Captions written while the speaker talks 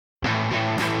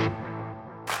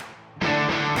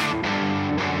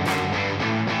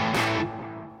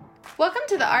Welcome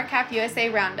to the RCAP USA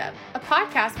Roundup, a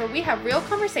podcast where we have real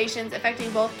conversations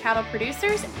affecting both cattle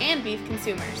producers and beef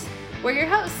consumers. We're your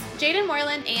hosts, Jaden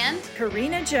Moreland and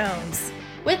Karina Jones.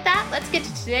 With that, let's get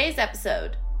to today's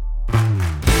episode.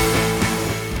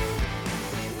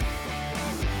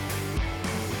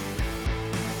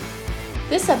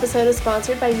 This episode is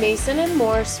sponsored by Mason &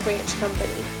 Morse Ranch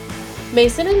Company.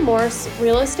 Mason & Morse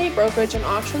Real Estate Brokerage and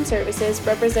Auction Services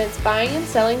represents buying and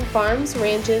selling farms,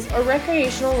 ranches, or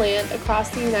recreational land across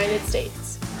the United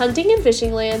States. Hunting and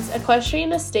fishing lands,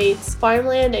 equestrian estates,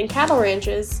 farmland, and cattle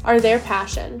ranches are their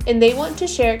passion, and they want to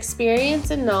share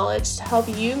experience and knowledge to help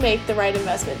you make the right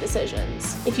investment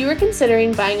decisions. If you are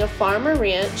considering buying a farm or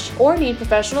ranch, or need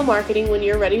professional marketing when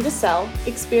you're ready to sell,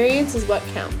 experience is what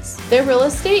counts. Their real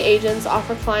estate agents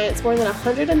offer clients more than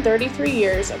 133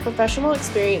 years of professional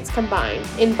experience combined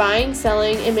in buying,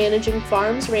 selling, and managing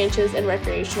farms, ranches, and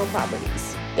recreational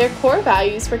properties. Their core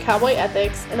values for cowboy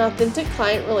ethics and authentic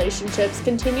client relationships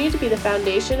continue to be the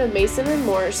foundation of Mason &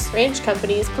 Morse Ranch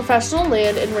Company's professional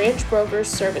land and ranch brokers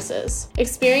services.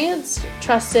 Experienced,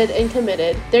 trusted, and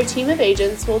committed, their team of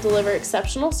agents will deliver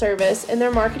exceptional service, and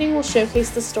their marketing will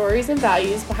showcase the stories and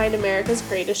values behind America's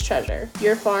greatest treasure,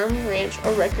 your farm, ranch,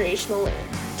 or recreational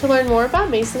land. To learn more about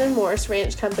Mason & Morse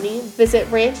Ranch Company, visit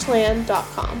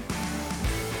ranchland.com.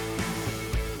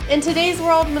 In today's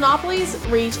world, monopolies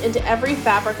reach into every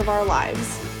fabric of our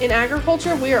lives. In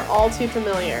agriculture, we are all too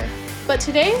familiar. But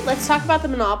today, let's talk about the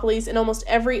monopolies in almost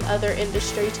every other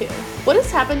industry too. What has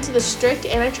happened to the strict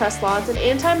antitrust laws and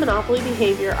anti-monopoly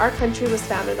behavior our country was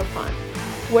founded upon?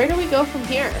 Where do we go from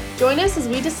here? Join us as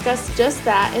we discuss just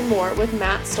that and more with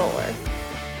Matt Stoller.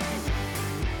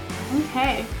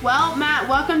 Okay, well, Matt,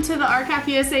 welcome to the RCAP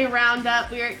USA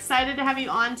Roundup. We are excited to have you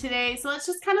on today. So let's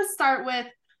just kind of start with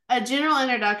a general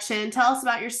introduction. Tell us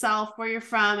about yourself, where you're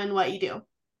from, and what you do.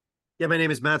 Yeah, my name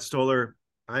is Matt Stoller.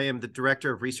 I am the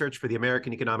Director of Research for the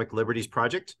American Economic Liberties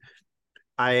Project.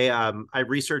 I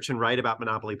research and write about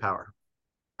monopoly power.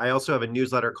 I also have a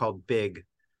newsletter called Big,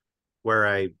 where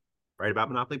I write about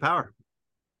monopoly power.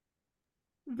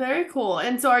 Very cool.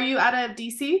 And so are you out of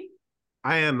DC?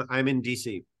 I'm in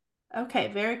DC. Okay,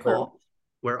 very cool.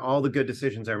 Where all the good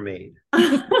decisions are made.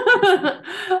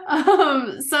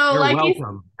 So you're like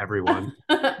welcome, everyone.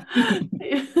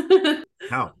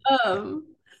 No.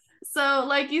 So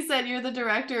like you said, you're the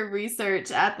Director of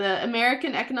Research at the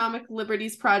American Economic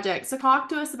Liberties Project. So talk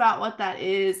to us about what that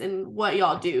is and what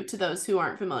y'all do to those who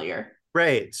aren't familiar.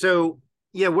 Right. So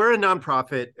yeah, we're a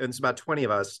nonprofit, and it's about 20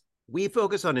 of us. We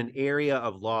focus on an area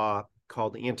of law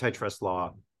called antitrust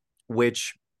law,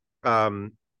 which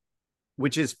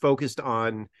is focused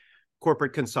on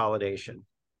corporate consolidation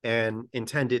and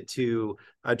intended to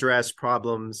address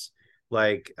problems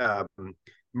like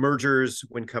mergers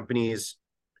when companies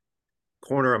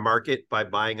corner a market by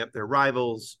buying up their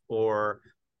rivals, or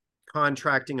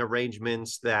contracting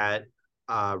arrangements that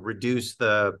reduce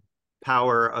the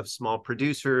power of small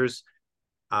producers.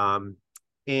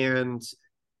 And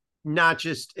not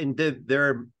just, there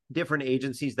are different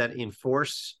agencies that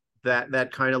enforce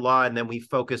that kind of law, and then we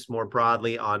focus more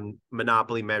broadly on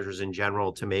monopoly measures in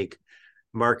general to make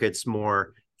markets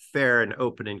more fair and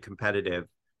open and competitive.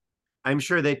 I'm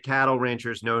sure that cattle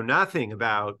ranchers know nothing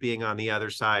about being on the other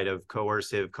side of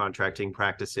coercive contracting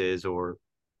practices or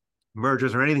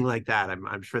mergers or anything like that.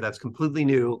 I'm sure that's completely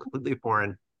new, completely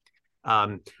foreign.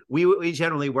 We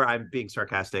generally, where I'm being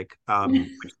sarcastic,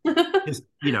 just,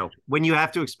 when you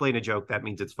have to explain a joke, that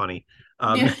means it's funny.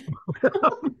 Yeah.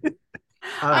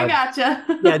 I gotcha.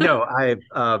 Yeah, no,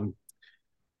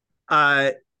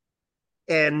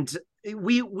 and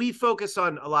we focus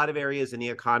on a lot of areas in the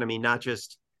economy, not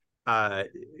just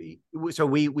so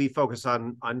we focus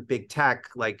on big tech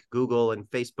like Google and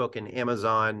Facebook and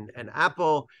Amazon and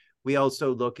Apple. We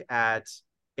also look at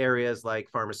areas like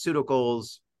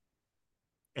pharmaceuticals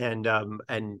and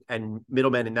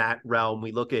middlemen in that realm.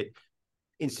 We look at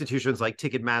institutions like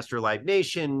Ticketmaster, Live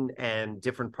Nation, and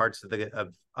different parts of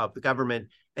the government.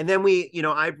 And then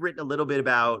I've written a little bit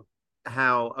about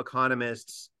how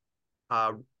economists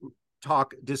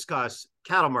discuss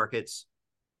cattle markets,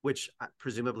 which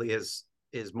presumably is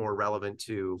more relevant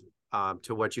to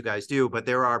what you guys do. But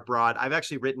there are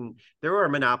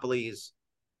monopolies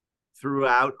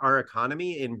throughout our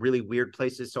economy in really weird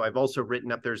places. So I've also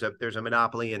written up, there's a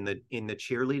monopoly in the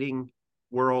cheerleading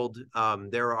world.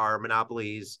 There are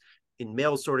monopolies in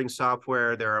mail sorting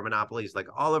software. There are monopolies like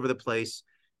all over the place.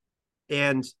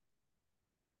 And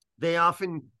they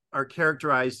often are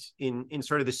characterized in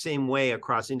sort of the same way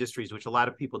across industries, which a lot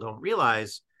of people don't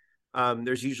realize.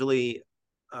 There's usually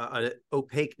an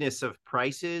opaqueness of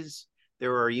prices.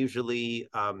 There are usually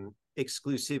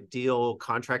exclusive deal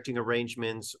contracting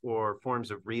arrangements or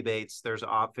forms of rebates. There's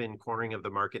often cornering of the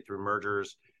market through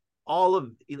mergers. All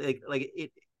of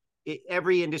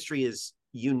every industry is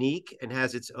unique and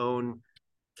has its own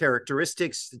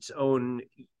characteristics, its own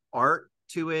art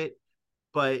to it.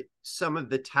 But some of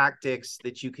the tactics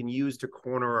that you can use to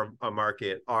corner a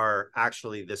market are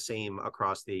actually the same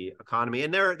across the economy,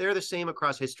 and they're the same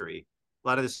across history. A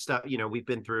lot of this stuff, we've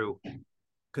been through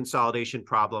consolidation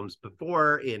problems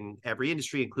before in every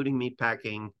industry, including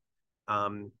meatpacking,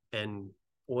 and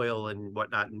oil and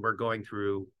whatnot, and we're going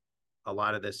through a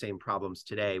lot of the same problems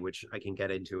today, which I can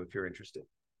get into if you're interested.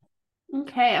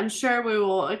 Okay, I'm sure we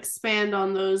will expand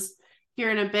on those here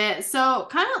in a bit. So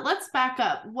kind of let's back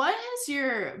up. What is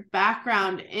your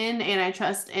background in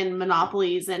antitrust and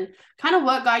monopolies, and kind of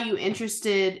what got you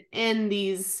interested in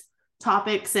these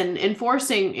topics and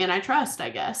enforcing antitrust, I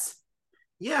guess?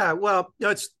 Yeah, well,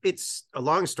 no, it's a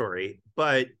long story,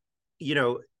 but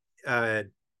I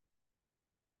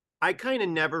kind of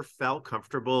never felt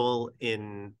comfortable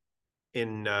in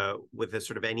with a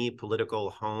sort of any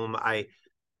political home.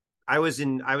 I was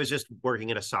just working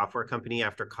in a software company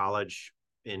after college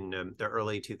in the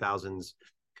early 2000s,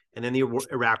 and then the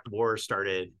Iraq War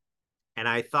started, and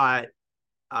I thought,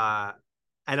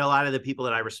 and a lot of the people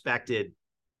that I respected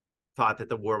thought that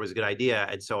the war was a good idea,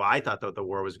 and so I thought that the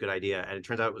war was a good idea, and it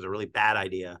turns out it was a really bad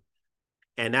idea.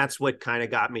 And that's what kind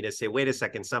of got me to say, wait a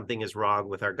second, something is wrong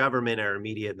with our government, our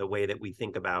media, and the way that we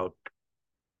think about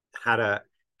how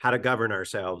to govern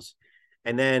ourselves.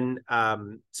 And then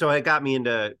so I got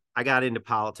into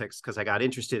politics because I got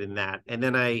interested in that. And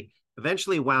then I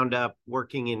eventually wound up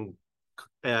working in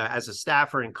as a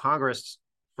staffer in Congress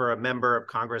for a member of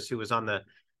Congress who was on the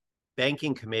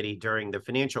banking committee during the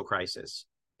financial crisis.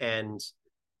 And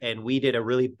we did a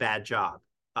really bad job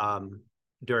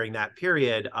during that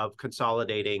period of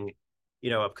consolidating.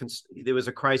 There was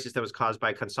a crisis that was caused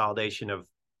by consolidation of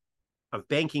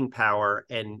banking power,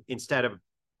 and instead of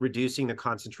reducing the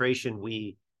concentration,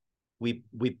 we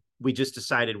just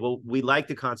decided, well, we like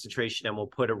the concentration and we'll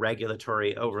put a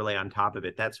regulatory overlay on top of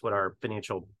it. That's what our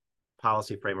financial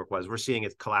policy framework was. We're seeing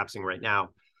it collapsing right now.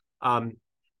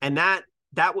 And that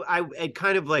I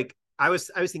kind of like, I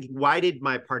was thinking, why did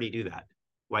my party do that?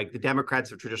 Like, the Democrats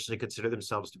have traditionally considered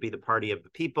themselves to be the party of the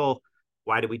people.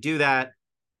 Why do we do that?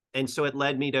 And so it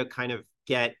led me to kind of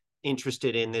get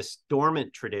interested in this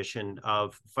dormant tradition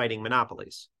of fighting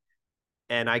monopolies.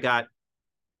 And I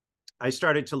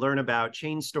started to learn about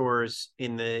chain stores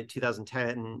in the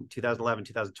 2010, 2011,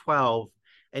 2012,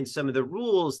 and some of the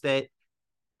rules that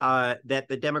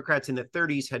the Democrats in the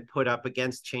 30s had put up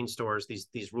against chain stores.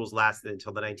 These rules lasted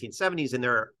until the 1970s, and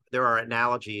there are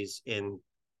analogies in,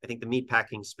 I think, the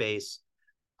meatpacking space,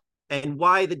 and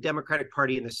why the Democratic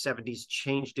Party in the 70s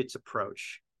changed its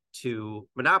approach to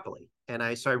monopoly.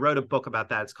 And so I wrote a book about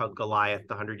that. It's called Goliath,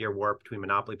 the 100-Year War Between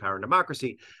Monopoly Power and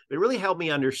Democracy. It really helped me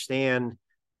understand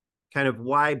kind of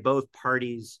why both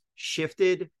parties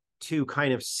shifted to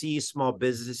kind of see small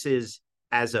businesses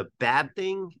as a bad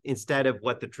thing instead of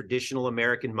what the traditional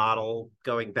American model,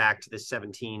 going back to the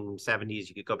 1770s,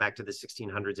 you could go back to the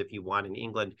 1600s if you want, in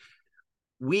England.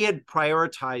 We had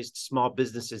prioritized small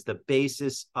business as the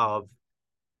basis of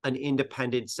an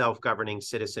independent, self-governing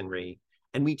citizenry.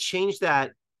 And we changed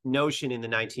that notion in the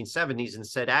 1970s and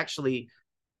said, actually,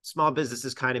 small business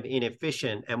is kind of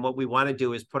inefficient. And what we want to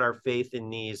do is put our faith in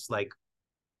these like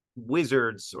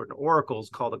wizards or oracles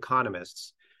called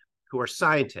economists, who are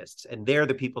scientists, and they're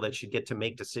the people that should get to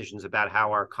make decisions about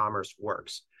how our commerce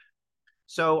works.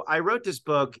 So I wrote this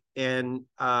book, and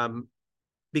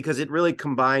because it really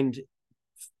combined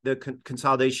the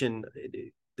consolidation,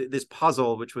 this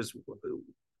puzzle, which was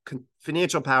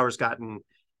financial power's gotten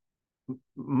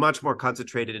much more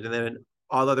concentrated, and then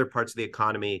all other parts of the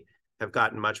economy have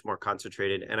gotten much more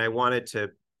concentrated. And I wanted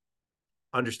to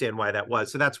understand why that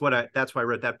was. So that's why I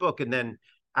wrote that book. And then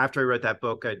after I wrote that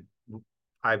book,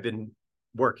 I've been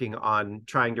working on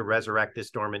trying to resurrect this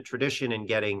dormant tradition and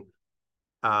getting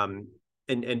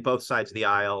in both sides of the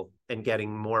aisle and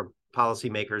getting more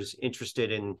policymakers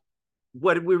interested in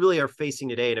what we really are facing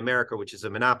today in America, which is a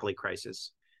monopoly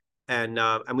crisis. And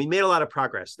we made a lot of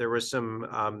progress. There was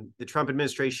the Trump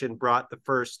administration brought the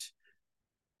first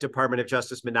Department of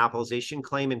Justice monopolization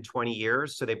claim in 20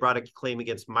 years. So they brought a claim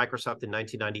against Microsoft in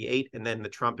 1998. And then the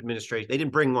Trump administration, they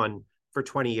didn't bring one for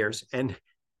 20 years. And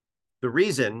the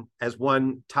reason, as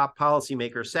one top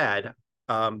policymaker said,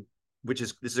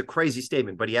 this is a crazy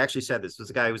statement, but he actually said this was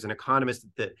a guy who was an economist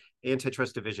at the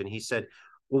antitrust division. He said,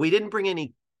 well, we didn't bring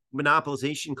any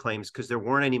monopolization claims because there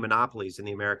weren't any monopolies in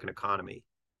the American economy.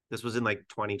 This was in like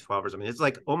 2012 or something. It's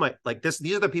like, oh my, like this,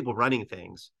 these are the people running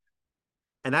things.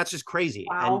 And that's just crazy.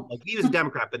 And Wow. like he was a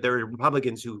Democrat, but there are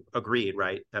Republicans who agreed,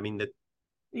 right? I mean, that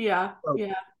Yeah. so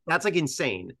Yeah. that's like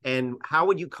insane. And how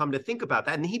would you come to think about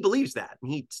that? And he believes that.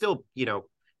 And he still,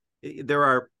 there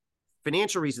are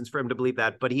financial reasons for him to believe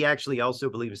that, but he actually also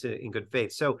believes in good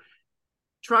faith. So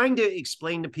trying to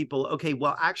explain to people, okay,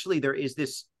 well, actually, there is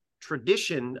this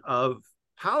tradition of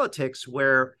politics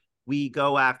where we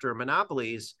go after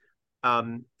monopolies,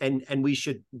 and we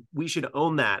should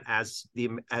own that as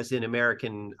an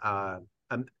American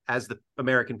as the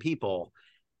American people.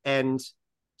 And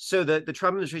so the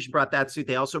Trump administration brought that suit.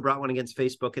 They also brought one against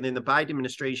Facebook, and then the Biden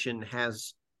administration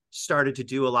has started to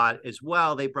do a lot as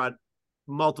well. They brought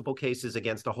multiple cases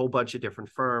against a whole bunch of different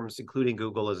firms, including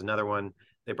Google is another one.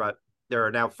 There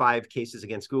are now 5 cases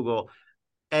against Google.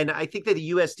 And I think that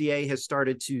the USDA has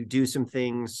started to do some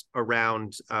things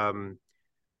around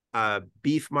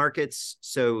beef markets.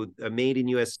 So made in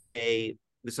USA,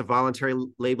 this is a voluntary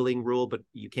labeling rule, but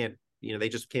you can't, they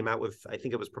just came out with, I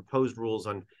think it was proposed rules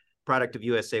on product of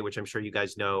USA, which I'm sure you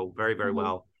guys know very, very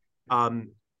well.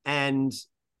 And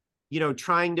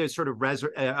trying to sort of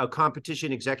a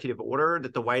competition executive order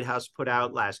that the White House put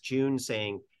out last June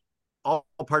saying all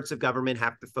parts of government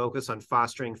have to focus on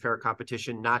fostering fair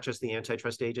competition, not just the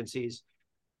antitrust agencies.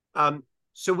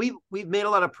 So we've made a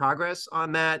lot of progress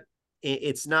on that.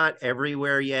 It's not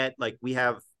everywhere yet. Like we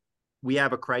have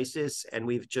a crisis, and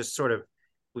we've just sort of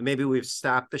we've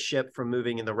stopped the ship from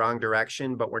moving in the wrong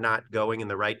direction, but we're not going in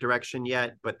the right direction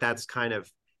yet. But that's kind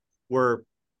of we're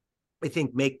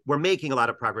making a lot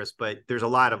of progress, but there's a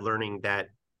lot of learning that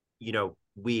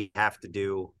we have to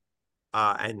do,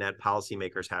 and that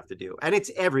policymakers have to do. And it's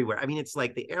everywhere. I mean, it's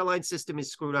like the airline system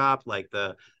is screwed up, like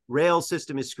the rail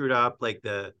system is screwed up, like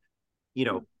the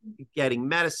getting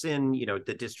medicine,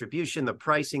 the distribution, the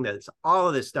pricing, that's all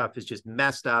of this stuff is just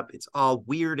messed up. It's all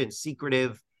weird and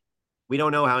secretive. We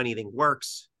don't know how anything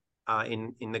works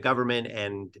in the government,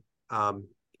 and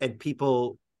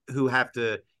people who have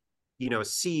to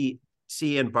see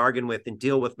and bargain with and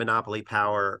deal with monopoly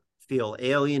power feel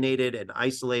alienated and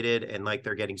isolated and like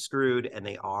they're getting screwed, and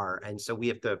they are. And so we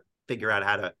have to figure out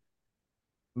how to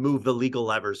move the legal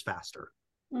levers faster.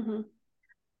 Mm-hmm.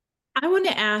 I want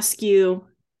to ask you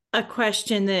a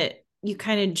question that you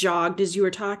kind of jogged as you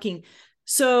were talking.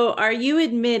 So are you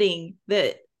admitting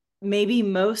that maybe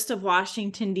most of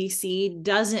Washington, D.C.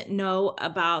 doesn't know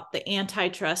about the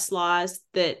antitrust laws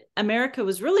that America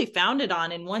was really founded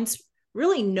on and once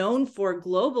really known for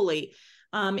globally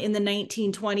in the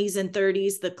 1920s and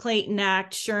 30s, the Clayton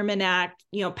Act, Sherman Act,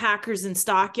 Packers and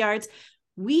Stockyards?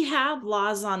 We have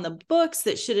laws on the books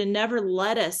that should have never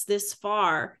led us this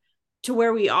far to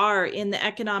where we are in the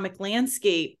economic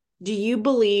landscape. Do you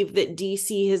believe that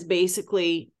DC has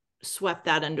basically swept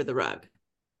that under the rug?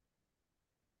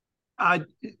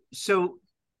 So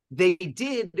they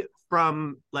did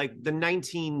from like the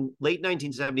late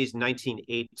 1970s,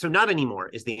 1980. So not anymore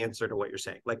is the answer to what you're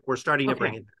saying. Like we're starting to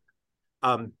bring it.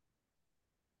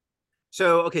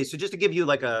 So just to give you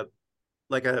like a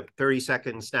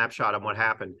 30-second snapshot on what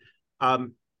happened.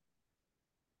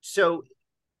 So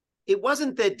it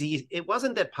wasn't that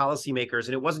policymakers,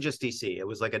 and it wasn't just DC, it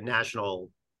was a national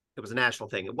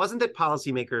thing. It wasn't that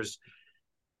policymakers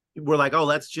were like, oh,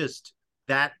 let's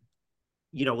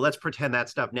pretend that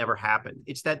stuff never happened.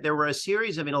 It's that there were a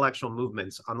series of intellectual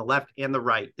movements on the left and the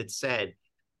right that said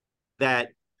that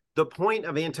the point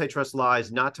of antitrust law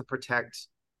is not to protect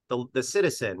the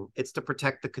citizen, it's to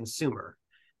protect the consumer.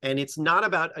 And it's not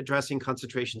about addressing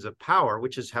concentrations of power,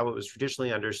 which is how it was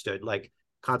traditionally understood. Like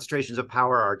concentrations of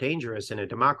power are dangerous in a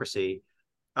democracy.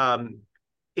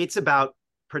 It's about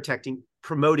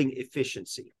promoting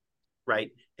efficiency,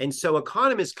 right? And so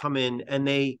economists come in and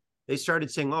they started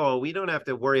saying, oh, we don't have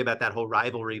to worry about that whole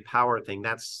rivalry power thing.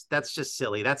 That's just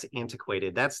silly. That's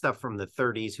antiquated. That's stuff from the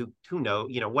 30s. Who know,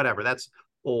 whatever. That's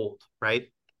old, right?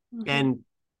 Mm-hmm. And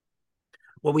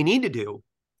what we need to do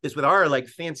is, with our like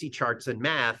fancy charts and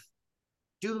math,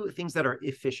 do things that are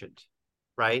efficient,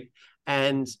 right?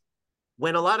 And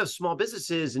when a lot of small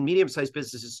businesses and medium-sized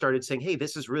businesses started saying, hey,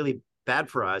 this is really bad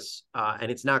for us,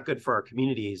 and it's not good for our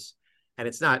communities, and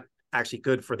it's not actually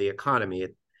good for the economy,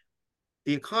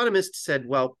 the economists said,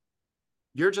 well,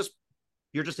 you're just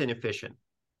inefficient.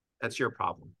 That's your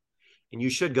problem. And you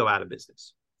should go out of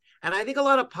business. And I think a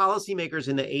lot of policymakers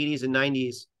in the 80s and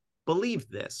 90s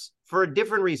believed this for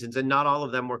different reasons. And not all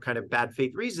of them were kind of bad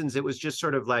faith reasons. It was just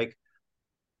sort of like,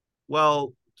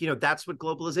 well, that's what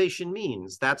globalization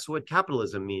means. That's what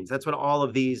capitalism means. That's what all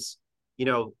of these,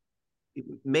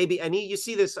 maybe, and you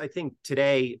see this, I think,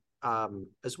 today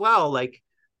as well, like,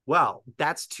 well,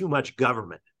 that's too much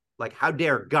government. like, how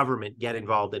dare government get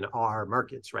involved in our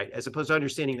markets, right? As opposed to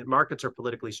understanding that markets are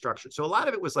politically structured. So a lot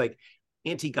of it was like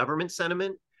anti-government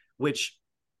sentiment, which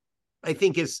I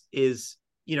think is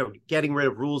getting rid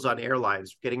of rules on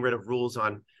airlines, getting rid of rules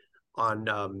on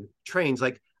trains.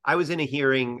 Like, I was in a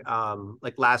hearing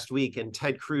like last week, and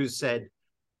Ted Cruz said,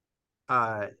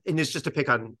 and it's just to pick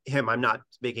on him, I'm not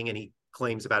making any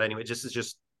claims about anyone. This is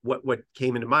just what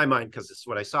came into my mind because this is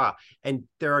what I saw. And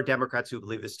there are Democrats who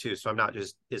believe this too. So I'm not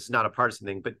just, it's not a partisan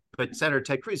thing. But Senator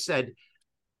Ted Cruz said,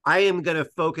 I am going to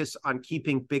focus on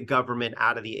keeping big government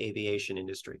out of the aviation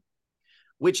industry,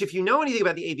 which, if you know anything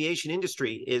about the aviation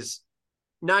industry, is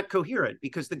not coherent,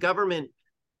 because the government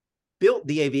built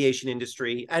the aviation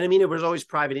industry. And I mean, it was always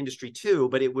private industry too,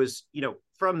 but it was,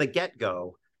 from the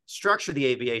get-go, structure the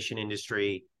aviation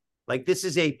industry like this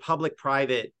is a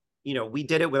public-private, we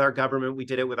did it with our government, we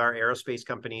did it with our aerospace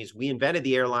companies, we invented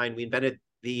the airline, we invented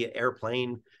the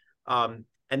airplane.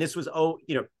 And this was,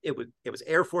 it was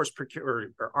Air Force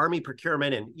or Army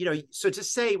procurement. And, so to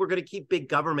say we're going to keep big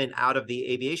government out of the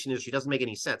aviation industry doesn't make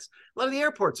any sense. A lot of the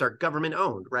airports are government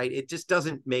owned, right? It just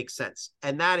doesn't make sense.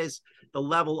 And that is the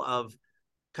level of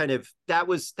that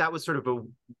was sort of a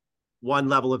one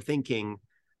level of thinking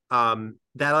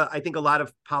that I think a lot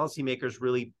of policymakers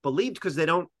really believed, because they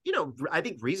don't, I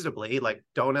think reasonably,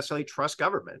 don't necessarily trust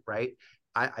government, right?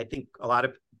 I think a lot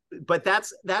of, but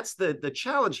that's the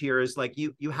challenge here is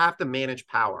you have to manage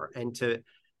power, and to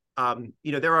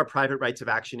there are private rights of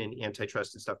action and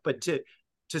antitrust and stuff, but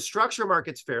to structure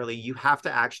markets fairly, you have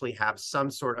to actually have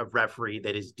some sort of referee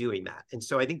that is doing that. And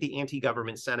so I think the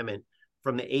anti-government sentiment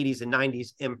from the 80s and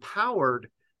 90s empowered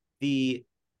the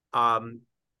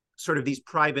sort of these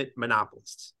private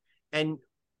monopolists. And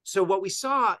so what we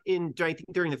saw I think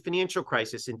during the financial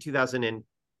crisis in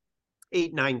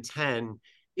 2008, 9, 10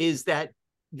 is that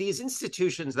these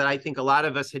institutions that I think a lot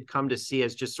of us had come to see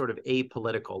as just sort of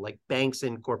apolitical, like banks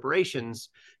and corporations,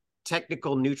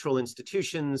 technical neutral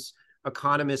institutions,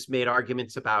 economists made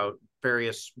arguments about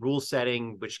various rule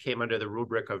setting, which came under the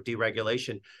rubric of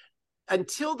deregulation.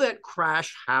 Until that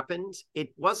crash happened, it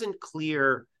wasn't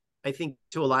clear, I think,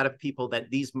 to a lot of people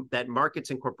that markets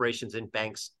and corporations and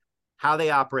banks, how they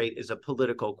operate is a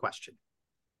political question.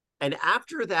 And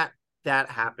after that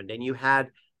happened, and you had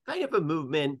kind of a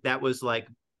movement that was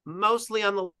mostly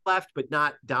on the left, but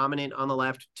not dominant on the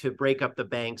left, to break up the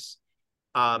banks,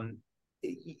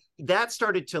 that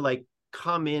started to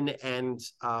come in, and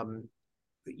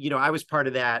I was part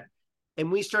of that. And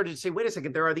we started to say, wait a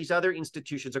second, there are these other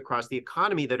institutions across the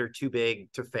economy that are too big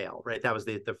to fail, right? That was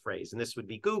the phrase. And this would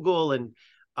be Google and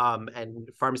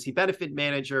pharmacy benefit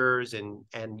managers and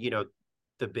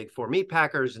the big four meat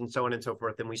packers and so on and so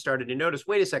forth. And we started to notice,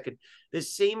 wait a second, the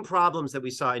same problems that we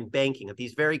saw in banking, of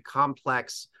these very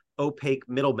complex, opaque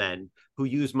middlemen who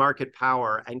use market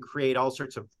power and create all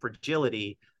sorts of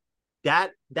fragility,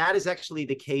 that is actually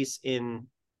the case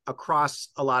across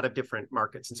a lot of different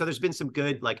markets. And so there's been some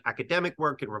good academic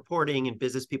work and reporting, and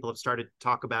business people have started to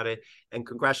talk about it, and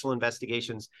congressional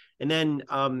investigations. And then,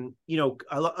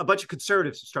 a bunch of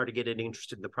conservatives have started getting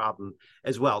interested in the problem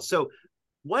as well. So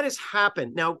what has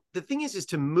happened now, the thing is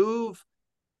to move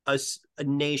a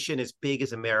nation as big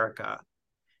as America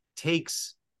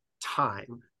takes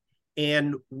time,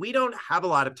 and we don't have a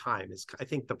lot of time is, I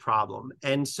think, the problem.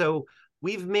 And so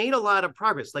we've made a lot of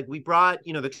progress. We brought,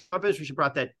 the Trump administration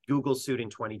brought that Google suit in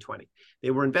 2020.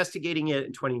 They were investigating it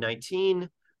in 2019.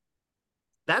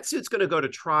 That suit's going to go to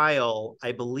trial,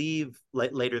 I believe,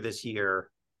 later this year.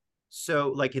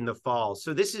 So in the fall.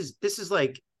 So this is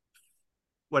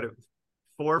what,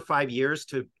 4 or 5 years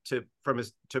to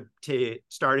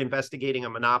start investigating a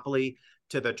monopoly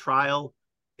to the trial.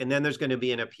 And then there's going to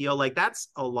be an appeal. That's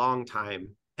a long time.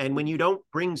 And when you don't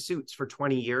bring suits for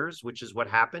 20 years, which is what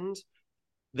happened,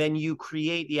 then you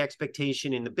create the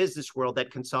expectation in the business world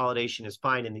that consolidation is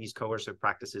fine and these coercive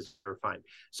practices are fine.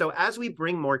 So as we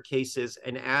bring more cases,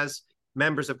 and as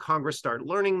members of Congress start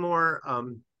learning more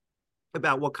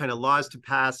about what kind of laws to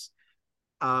pass,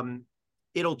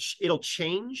 it'll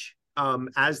change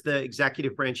as the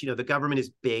executive branch. The government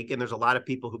is big, and there's a lot of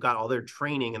people who got all their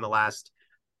training in the last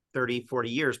 30, 40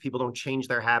 years. People don't change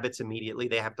their habits immediately.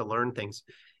 They have to learn things.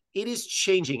 It is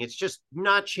changing. It's just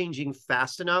not changing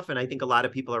fast enough. And I think a lot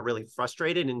of people are really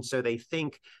frustrated. And so they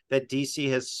think that DC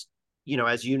has,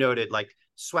 as you noted,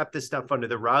 swept this stuff under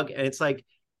the rug. And it's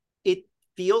it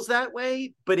feels that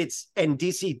way, but and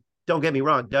DC, don't get me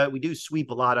wrong, we do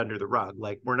sweep a lot under the rug.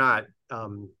 We're not,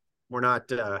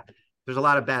 there's a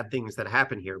lot of bad things that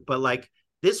happen here, but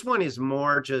this one is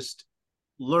more just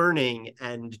learning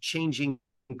and changing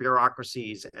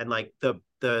bureaucracies and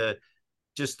the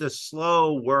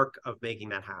slow work of making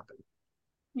that happen.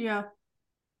 Yeah.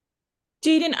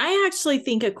 Jaden, I actually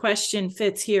think a question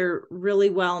fits here really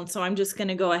well. And so I'm just going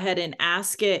to go ahead and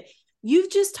ask it. You've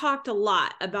just talked a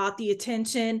lot about the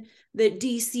attention that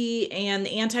DC and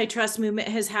the antitrust movement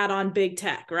has had on big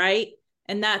tech, right?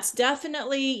 And that's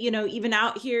definitely, even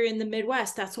out here in the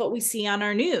Midwest, that's what we see on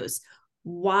our news.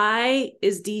 Why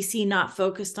is DC not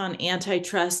focused on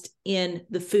antitrust in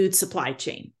the food supply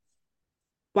chain?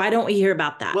 Why don't we hear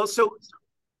about that? Well,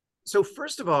 so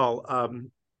first of all,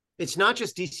 it's not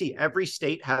just DC. Every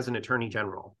state has an attorney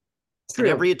general. True.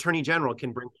 And every attorney general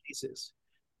can bring cases.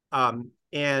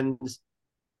 And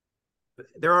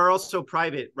there are also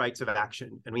private rights of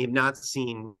action. And we have not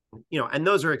seen, and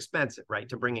those are expensive, right?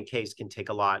 To bring a case can take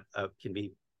a lot of, can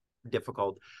be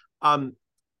difficult.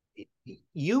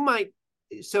 You might,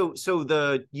 so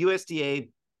the USDA,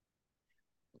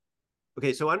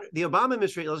 okay, so under the Obama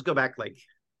administration, let's go back like,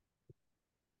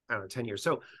 I don't know, 10 years.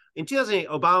 So in 2008,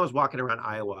 Obama was walking around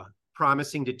Iowa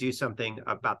promising to do something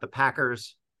about the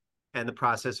packers and the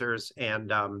processors and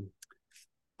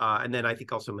then I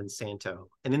think also Monsanto.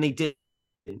 And then they did,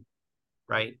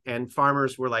 right? And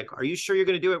farmers were like, are you sure you're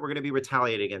going to do it? We're going to be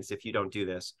retaliated against if you don't do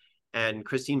this. And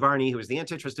Christine Varney, who was the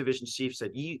antitrust division chief,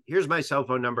 said, here's my cell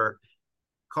phone number.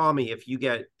 Call me if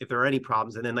there are any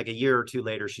problems. And then like a year or two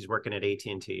later, she's working at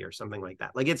AT&T or something like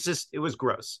that. Like, it was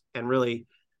gross and really,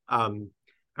 and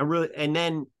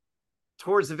then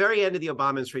towards the very end of the Obama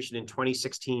administration in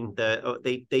 2016,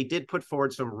 they did put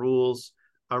forward some rules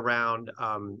around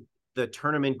the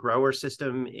tournament grower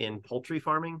system in poultry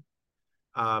farming,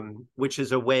 which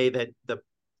is a way that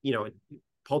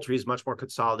poultry is much more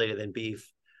consolidated than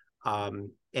beef,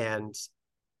 and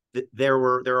there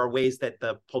are ways that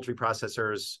the poultry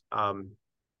processors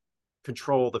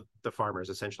control the farmers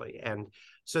essentially. And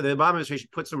so the Obama administration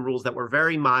put some rules that were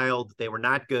very mild. They were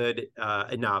not good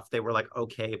enough. They were like,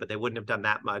 okay, but they wouldn't have done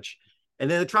that much.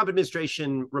 And then the Trump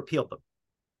administration repealed them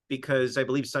because I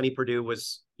believe Sonny Perdue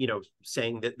was,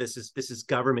 saying that this is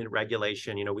government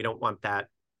regulation. We don't want that.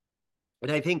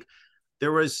 And I think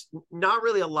there was not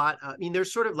really a lot. I mean,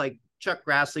 there's sort of like Chuck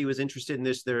Grassley was interested in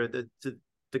this. The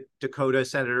Dakota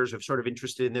senators are sort of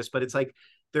interested in this, but it's like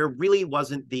there really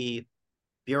wasn't the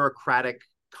bureaucratic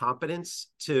competence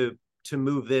to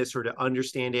move this or to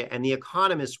understand it. And the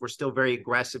economists were still very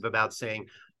aggressive about saying,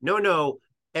 no,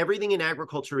 everything in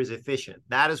agriculture is efficient.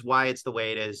 That is why it's the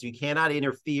way it is. You cannot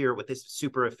interfere with this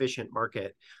super efficient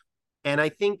market. And I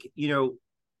think,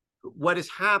 what has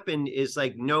happened is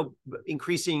like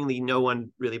increasingly no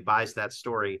one really buys that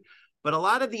story. But a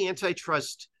lot of the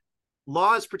antitrust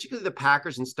laws, particularly the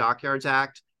Packers and Stockyards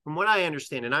Act, from what I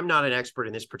understand, and I'm not an expert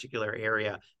in this particular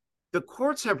area, the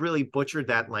courts have really butchered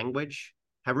that language,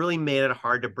 have really made it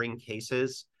hard to bring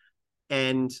cases.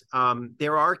 And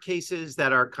there are cases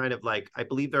that are kind of like, I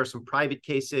believe there are some private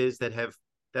cases that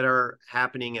are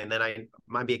happening. And then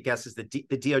my guess is the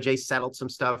DOJ settled some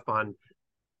stuff on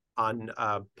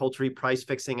poultry price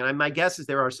fixing. And my guess is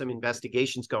there are some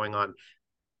investigations going on.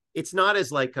 It's not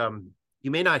as like,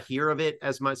 you may not hear of it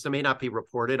as much, so it may not be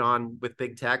reported on with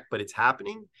big tech, but it's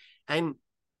happening. And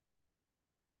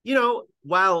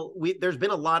while there's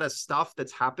been a lot of stuff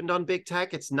that's happened on big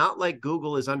tech, it's not like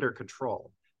Google is under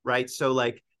control, right? So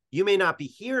like you may not be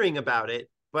hearing about it,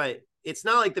 but it's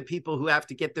not like the people who have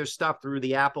to get their stuff through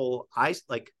the Apple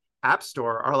App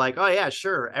Store are like, oh yeah,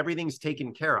 sure, everything's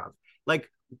taken care of. Like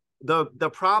the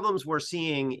problems we're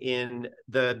seeing in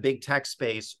the big tech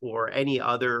space or any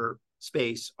other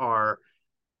space they're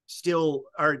still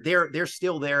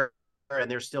there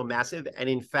and they're still massive. And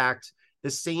in fact,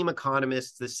 the same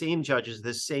economists, the same judges,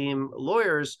 the same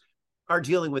lawyers are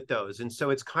dealing with those. And so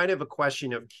it's kind of a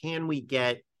question of, can we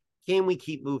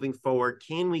keep moving forward?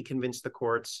 Can we convince the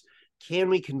courts? Can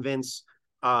we convince,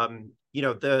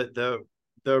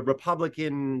 the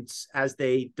Republicans as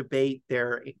they debate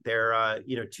their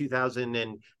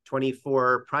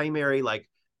 2024 primary, like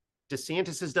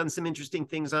DeSantis has done some interesting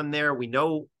things on there. We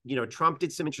know, Trump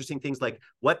did some interesting things. Like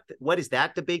what is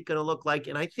that debate going to look like?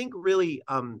 And I think really,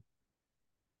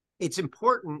 it's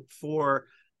important for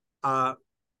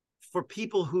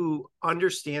people who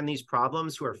understand these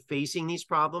problems, who are facing these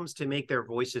problems, to make their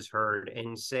voices heard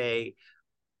and say,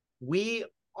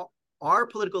 our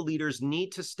political leaders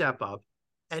need to step up.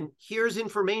 And here's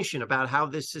information about how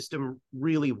this system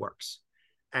really works.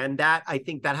 And that, I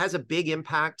think that has a big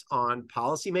impact on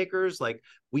policymakers. Like,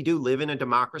 we do live in a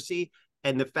democracy,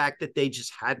 and the fact that they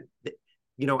just had,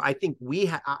 I think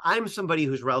I'm somebody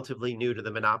who's relatively new to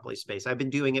the monopoly space. I've been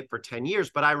doing it for 10 years,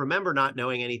 but I remember not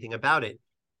knowing anything about it.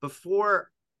 Before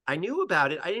I knew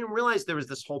about it, I didn't realize there was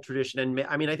this whole tradition. And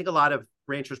I mean, I think a lot of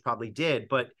ranchers probably did,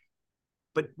 but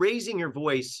raising your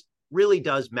voice really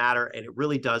does matter, and it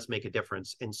really does make a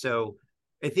difference. And so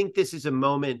I think this is a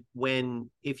moment when,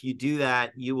 if you do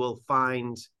that, you will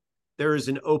find there is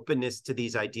an openness to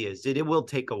these ideas. It will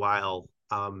take a while.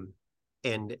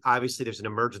 And obviously there's an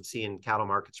emergency in cattle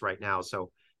markets right now.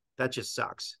 So that just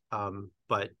sucks.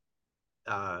 But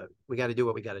we got to do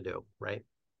what we got to do, right?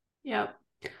 Yep.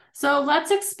 So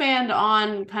let's expand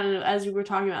on kind of, as we were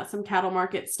talking about, some cattle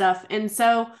market stuff. And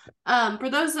so for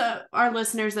those of our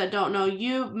listeners that don't know,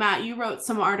 you, Matt, you wrote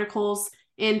some articles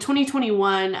in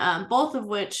 2021, both of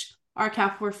which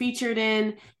RCAF were featured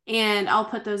in, and I'll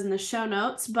put those in the show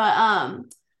notes. But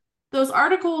those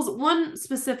articles, one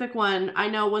specific one I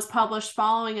know was published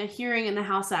following a hearing in the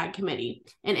House Ag Committee.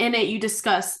 And in it, you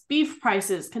discuss beef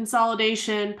prices,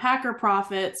 consolidation, packer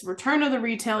profits, return of the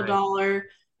retail dollar,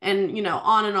 and, you know,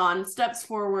 on, steps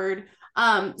forward.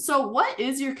 So what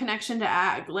is your connection to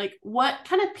ag? Like, what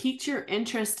kind of piqued your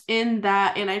interest in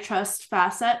that antitrust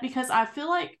facet? Because I feel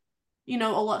like, you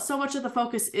know, so much of the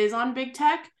focus is on big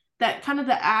tech that kind of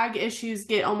the ag issues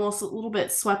get almost a little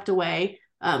bit swept away.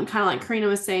 Kind of like Karina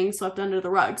was saying, swept under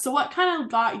the rug. So what kind of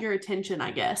got your attention,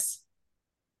 I guess?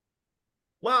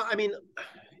 Well, I mean,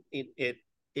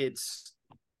 it's,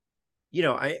 you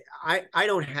know, I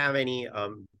don't have any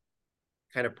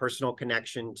kind of personal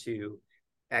connection to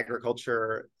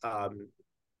agriculture.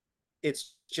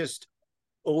 It's just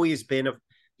always been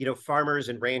you know, farmers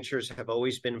and ranchers have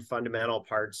always been fundamental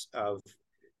parts of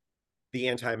the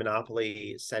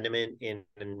anti-monopoly sentiment in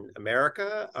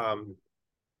America.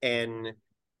 And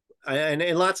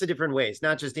in lots of different ways,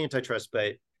 not just antitrust,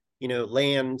 but, you know,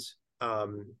 land.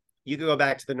 You could go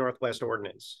back to the Northwest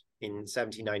Ordinance in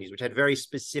 1790s, which had very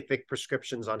specific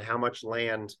prescriptions on how much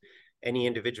land any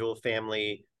individual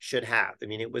family should have. I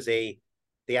mean,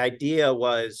 the idea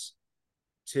was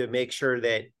to make sure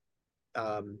that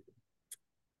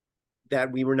that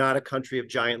we were not a country of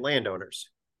giant landowners,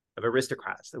 of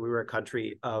aristocrats, that we were a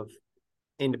country of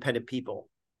independent people.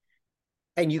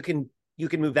 And you can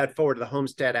move that forward to the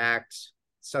Homestead Act,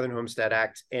 Southern Homestead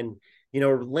Act. And, you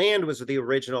know, land was the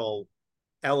original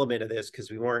element of this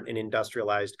because we weren't an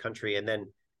industrialized country. And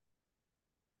then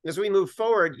as we move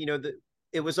forward, you know,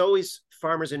 it was always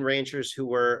farmers and ranchers who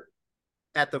were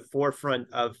at the forefront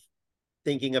of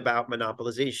thinking about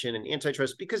monopolization and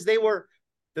antitrust because they were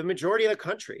the majority of the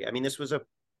country. I mean, it was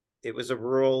a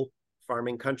rural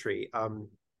farming country.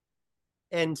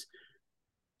 And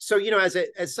so, you know, as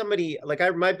somebody like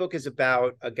my book is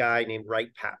about a guy named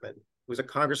Wright Patman, who was a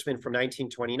congressman from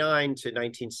 1929 to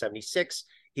 1976.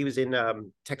 He was in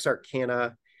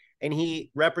Texarkana, and he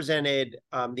represented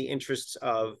the interests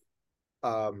of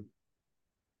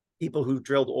people who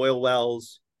drilled oil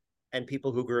wells and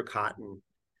people who grew cotton.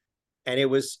 And it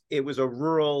was a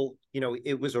rural, you know,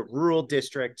 it was a rural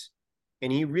district,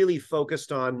 and he really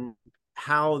focused on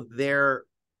how their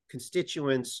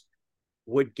constituents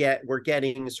were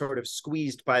getting sort of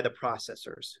squeezed by the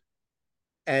processors.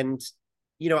 And,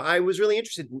 you know, I was really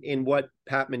interested in what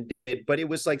Patman did, but it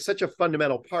was like such a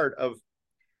fundamental part of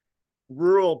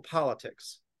rural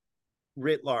politics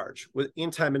writ large with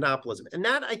anti-monopolism. And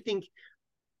that, I think,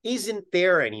 isn't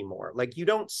there anymore. Like, you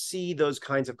don't see those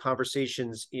kinds of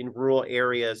conversations in rural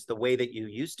areas the way that you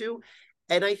used to.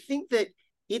 And I think that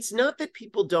it's not that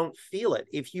people don't feel it.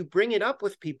 If you bring it up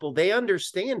with people, they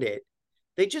understand it.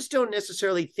 They just don't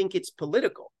necessarily think it's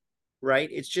political, right?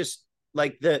 It's just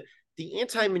like the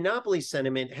anti-monopoly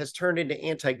sentiment has turned into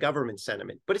anti-government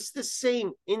sentiment, but it's the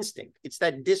same instinct. It's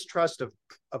that distrust of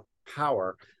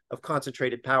power, of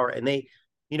concentrated power. And they,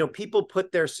 you know, people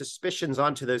put their suspicions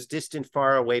onto those distant,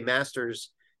 faraway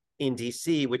masters in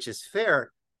DC, which is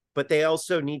fair, but they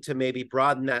also need to maybe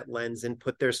broaden that lens and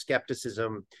put their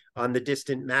skepticism on the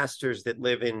distant masters that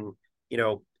live in, you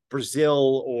know,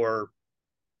 Brazil or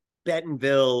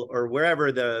Bentonville or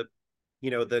wherever the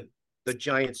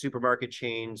giant supermarket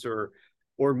chains or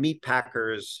meat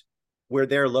packers, where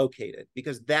they're located,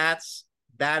 because that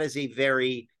is a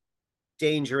very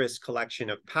dangerous collection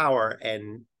of power,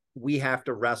 and we have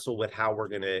to wrestle with how we're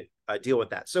going to deal with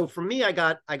that. So for me, I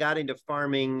got into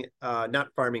farming,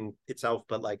 not farming itself,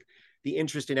 but like the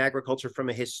interest in agriculture from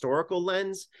a historical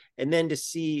lens, and then to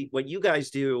see what you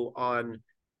guys do on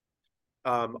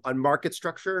market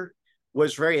structure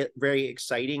was very, very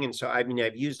exciting. And so, I mean,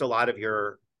 I've used a lot of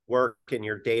your work and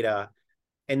your data.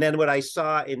 And then what I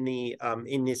saw in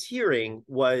this hearing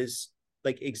was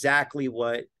like exactly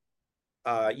what,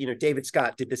 you know, David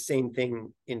Scott did the same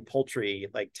thing in poultry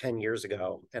like 10 years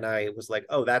ago. And I was like,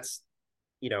 oh, that's,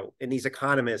 you know, and these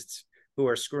economists who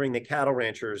are screwing the cattle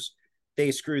ranchers,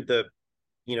 they screwed the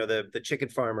chicken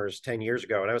farmers 10 years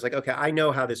ago. And I was like, okay, I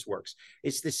know how this works.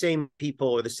 It's the same people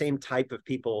or the same type of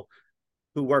people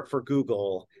who work for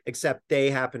Google, except they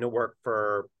happen to work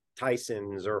for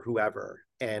Tyson's or whoever.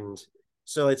 And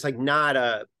so it's like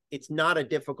it's not a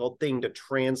difficult thing to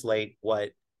translate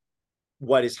what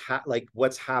is like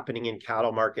what's happening in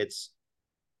cattle markets,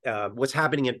 what's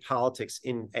happening in politics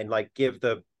and like give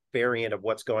the variant of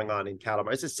what's going on in cattle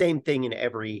markets. It's the same thing in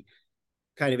every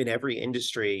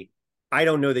industry. I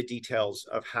don't know the details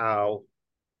of how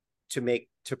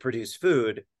to produce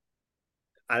food,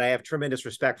 and I have tremendous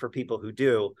respect for people who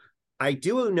do. I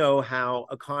do know how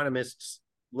economists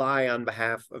lie on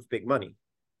behalf of big money.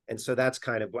 And so that's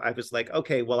kind of, I was like,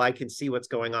 okay, well, I can see what's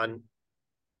going on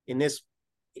in this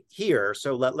here.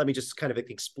 So let me just kind of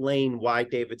explain why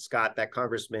David Scott, that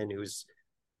congressman who's,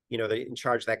 in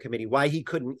charge of that committee, why he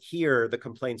couldn't hear the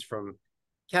complaints from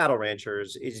cattle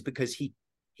ranchers is because he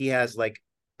has like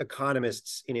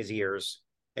economists in his ears.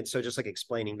 And so just like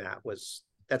explaining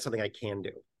that's something I can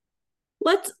do.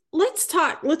 Let's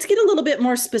get a little bit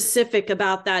more specific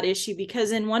about that issue,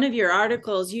 because in one of your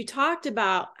articles you talked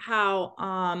about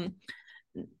how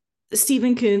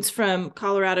Stephen Coonts from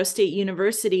Colorado State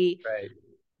University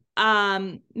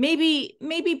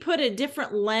maybe put a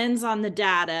different lens on the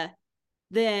data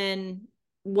than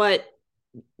what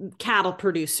cattle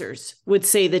producers would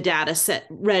say the data set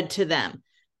read to them.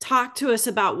 Talk to us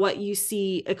about what you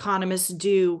see economists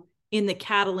do in the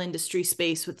cattle industry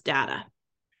space with data.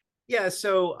 Yeah.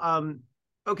 So,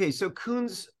 okay. So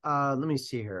Coon's, let me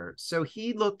see here. So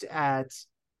he looked at,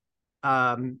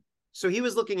 so he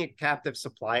was looking at captive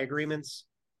supply agreements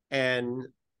and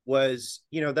was,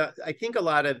 I think a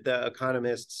lot of the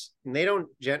economists,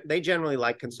 they generally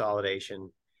like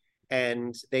consolidation,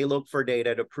 and they look for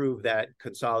data to prove that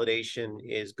consolidation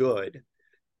is good.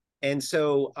 And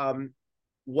so,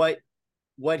 what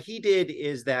he did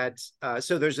is that,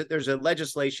 so there's a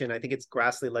legislation, I think it's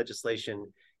Grassley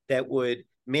legislation, that would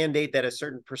mandate that a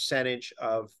certain percentage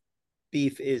of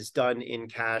beef is done in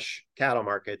cash cattle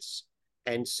markets.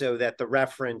 And so that the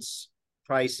reference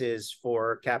prices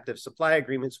for captive supply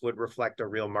agreements would reflect a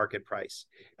real market price,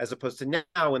 as opposed to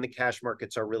now when the cash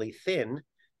markets are really thin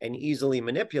and easily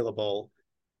manipulable,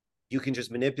 you can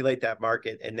just manipulate that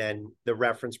market and then the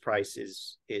reference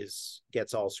price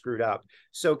gets all screwed up.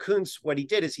 So Coonts, what he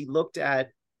did is he looked at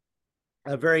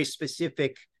a very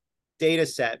specific data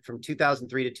set from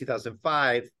 2003 to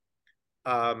 2005,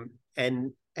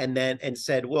 and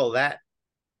said, well, that,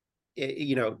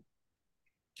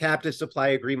 captive supply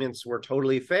agreements were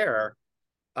totally fair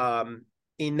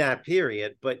in that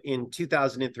period. But in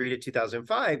 2003 to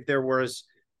 2005, there was,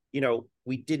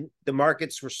 the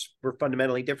markets were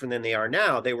fundamentally different than they are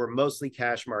now. They were mostly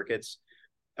cash markets.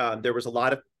 There was a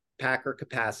lot of packer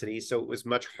capacity, so it was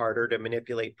much harder to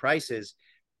manipulate prices.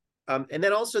 And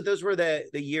then also those were the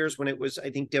years when it was, I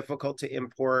think, difficult to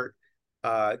import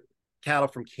cattle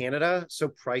from Canada. So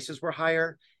prices were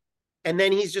higher. And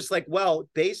then he's just like, well,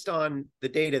 based on the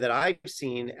data that I've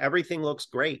seen, everything looks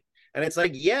great. And it's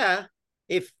like, yeah,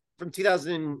 if from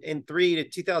 2003 to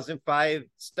 2005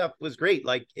 stuff was great.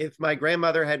 Like if my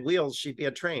grandmother had wheels, she'd be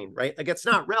a train, right? Like it's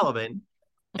not relevant.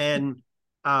 And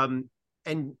so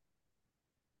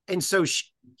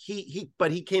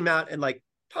but he came out and like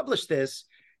published this.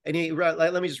 And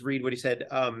let me just read what he said.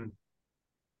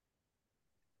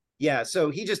 Yeah,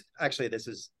 so he just, actually,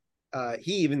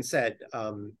 he even said,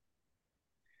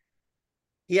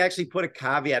 he actually put a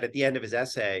caveat at the end of his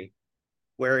essay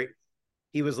where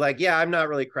he was like, yeah, I'm not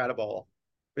really credible.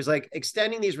 It was like,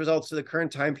 extending these results to the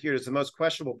current time period is the most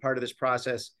questionable part of this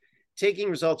process. Taking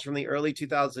results from the early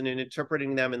 2000s and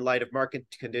interpreting them in light of market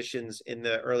conditions in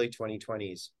the early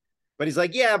 2020s. But he's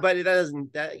like, yeah, but it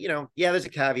doesn't, there's a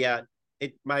caveat.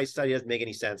 My study doesn't make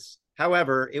any sense.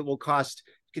 However, it will cost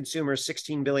consumers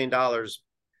 $16 billion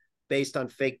based on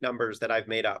fake numbers that I've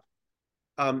made up.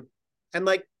 And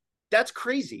like, that's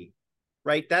crazy,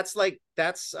 right? That's I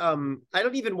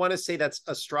don't even want to say that's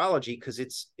astrology, because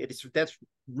that's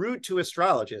rude to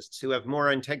astrologists who have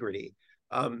more integrity.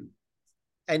 And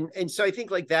so I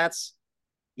think like that's,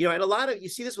 and you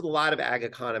see this with a lot of ag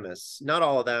economists, not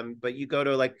all of them, but you go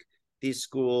to like these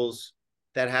schools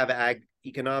that have ag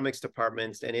economics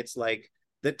departments, and it's like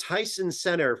the Tyson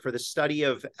Center for the Study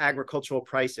of Agricultural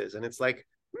Prices. And it's like,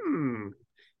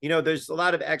 there's a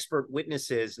lot of expert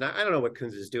witnesses. And I don't know what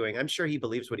Coonts is doing. I'm sure he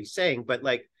believes what he's saying, but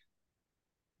like,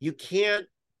 you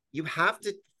have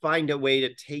to find a way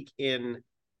to take in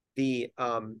the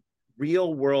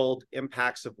real world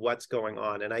impacts of what's going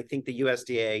on. And I think the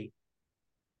USDA,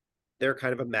 they're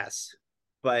kind of a mess,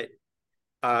 but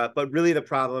really the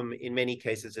problem in many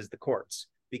cases is the courts,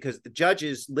 because the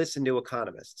judges listen to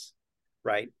economists,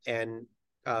 right? And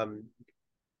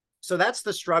so that's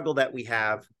the struggle that we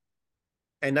have.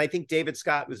 And I think David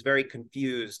Scott was very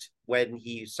confused when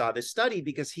he saw this study,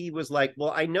 because he was like,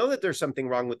 well, I know that there's something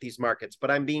wrong with these markets,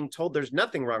 but I'm being told there's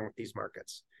nothing wrong with these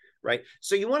markets, right?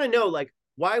 So you want to know, like,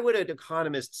 why would an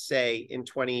economist say in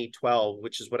 2012,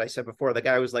 which is what I said before, the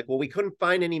guy was like, well, we couldn't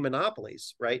find any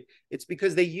monopolies, right? It's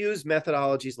because they use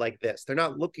methodologies like this. They're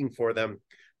not looking for them,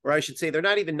 or I should say, they're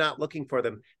not even not looking for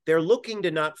them. They're looking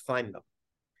to not find them,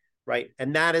 right?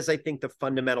 And that is, I think, the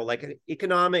fundamental, like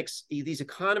economics, these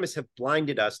economists have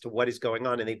blinded us to what is going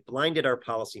on, and they blinded our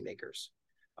policymakers.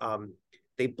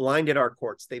 They blinded our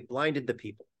courts. They blinded the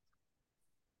people.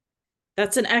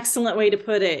 That's an excellent way to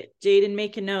put it. Jaden,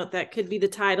 make a note. That could be the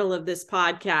title of this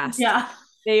podcast. Yeah.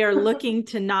 They are looking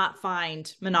to not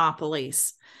find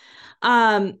monopolies.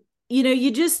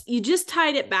 You just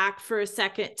tied it back for a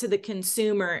second to the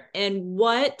consumer and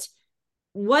what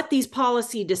these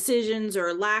policy decisions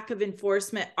or lack of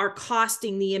enforcement are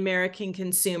costing the American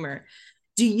consumer.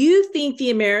 Do you think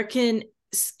the American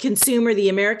consumer, the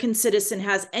American citizen,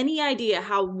 has any idea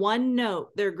how one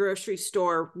note their grocery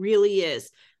store really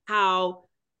is? How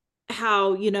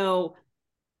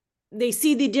they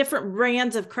see the different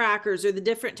brands of crackers or the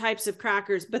different types of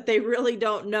crackers, but they really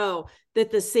don't know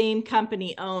that the same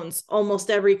company owns almost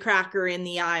every cracker in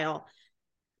the aisle.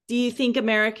 Do you think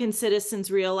American citizens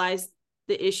realize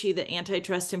the issue that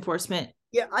antitrust enforcement?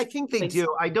 Yeah, I think they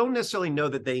do. I don't necessarily know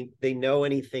that they know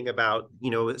anything about,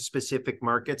 specific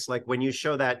markets. Like when you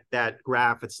show that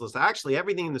graph, it's actually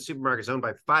everything in the supermarket is owned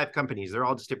by 5 companies. They're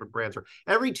all just different brands, or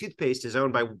every toothpaste is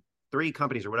owned by 3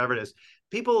 companies or whatever it is.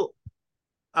 People,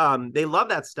 they love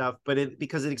that stuff, but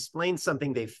because it explains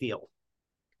something they feel,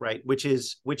 right? Which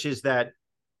is that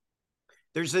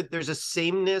there's a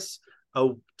sameness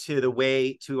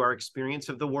to our experience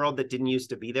of the world that didn't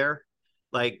used to be there.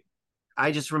 Like,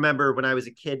 I just remember when I was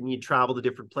a kid and you'd travel to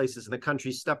different places in the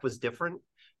country, stuff was different.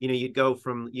 You'd go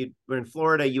you were in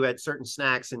Florida, you had certain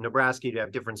snacks. In Nebraska, you'd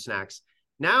have different snacks.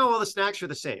 Now all the snacks are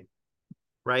the same,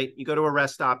 right? You go to a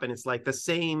rest stop and it's like the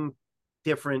same,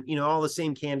 different, all the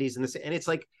same candies and it's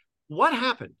like, what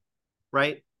happened,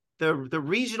 right? The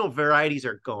regional varieties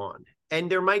are gone.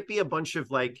 And there might be a bunch of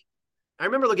I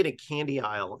remember looking at candy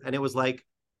aisle and it was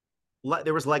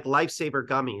there was Lifesaver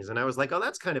gummies. And I was like, oh,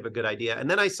 that's kind of a good idea. And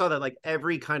then I saw that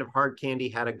every kind of hard candy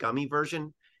had a gummy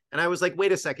version. And I was like,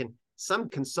 wait a second, some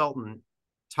consultant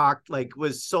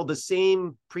was sold the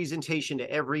same presentation to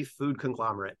every food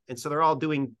conglomerate. And so they're all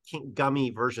doing gummy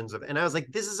versions and I was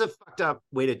like, this is a fucked up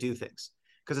way to do things.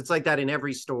 Because it's like that in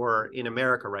every store in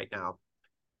America right now.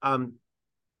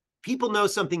 People know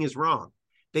something is wrong.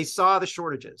 They saw the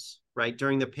shortages, right,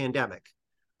 during the pandemic.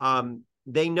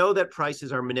 They know that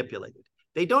prices are manipulated.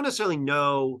 They don't necessarily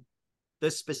know the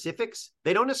specifics.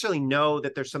 They don't necessarily know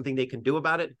that there's something they can do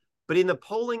about it. But in the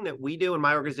polling that we do, and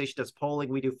my organization does polling,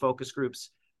 we do focus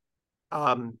groups.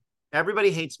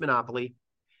 Everybody hates monopoly,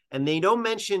 and they don't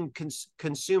mention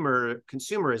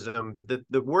consumerism.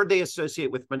 The word they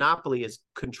associate with monopoly is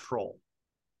control,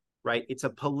 right? It's a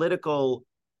political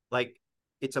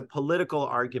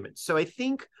argument. So I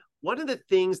think one of the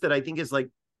things that I think is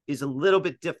a little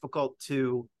bit difficult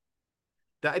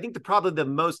I think probably the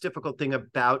most difficult thing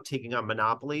about taking on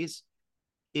monopolies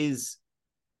is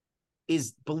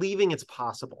believing it's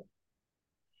possible,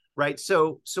 right?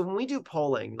 So when we do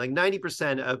polling,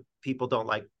 90% of people don't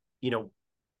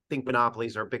think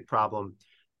monopolies are a big problem.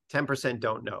 10%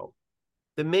 don't know.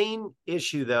 The main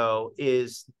issue though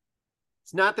is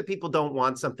it's not that people don't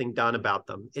want something done about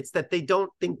them. It's that they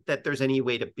don't think that there's any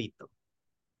way to beat them.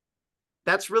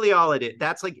 That's really all it is.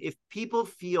 That's if people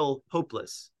feel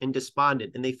hopeless and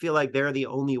despondent and they feel like they're the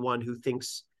only one who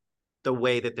thinks the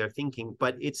way that they're thinking,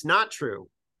 but it's not true.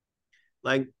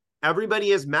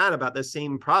 Everybody is mad about the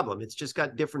same problem. It's just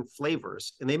got different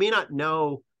flavors, and they may not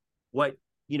know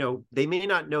they may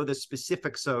not know the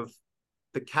specifics of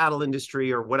the cattle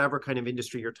industry or whatever kind of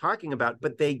industry you're talking about,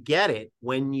 but they get it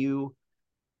when you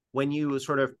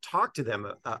sort of talk to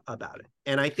them about it.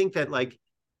 And I think that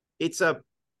it's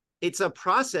a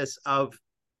process of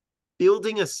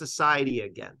building a society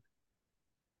again,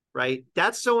 right?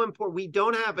 That's so important.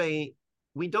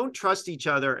 We don't trust each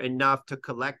other enough to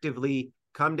collectively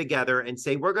come together and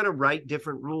say, we're going to write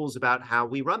different rules about how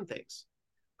we run things.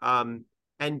 And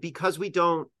because we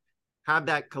don't have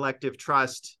that collective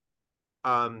trust,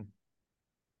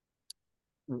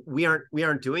 we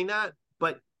aren't doing that.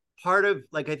 But part of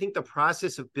I think the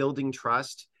process of building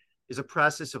trust is a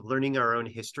process of learning our own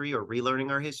history or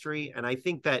relearning our history. And I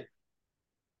think that,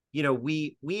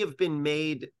 we have been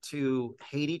made to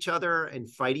hate each other and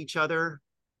fight each other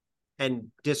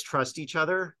and distrust each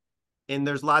other. And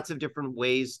there's lots of different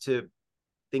ways to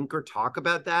think or talk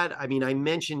about that. I mean, I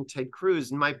mentioned Ted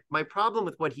Cruz, and my problem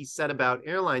with what he said about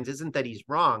airlines isn't that he's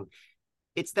wrong.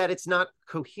 It's that it's not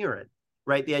coherent,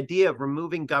 right? The idea of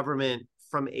removing government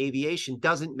from aviation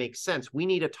doesn't make sense. We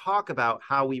need to talk about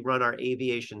how we run our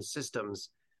aviation systems.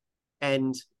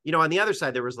 And, you know, on the other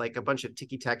side, there was like a bunch of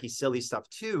ticky-tacky, silly stuff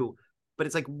too. But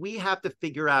it's like, we have to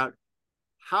figure out,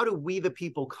 how do we, the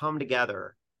people, come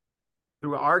together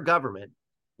through our government,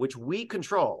 which we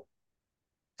control,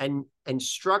 and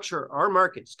structure our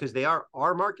markets, because they are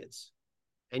our markets,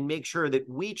 and make sure that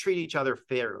we treat each other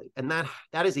fairly. And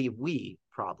that is a we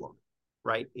problem,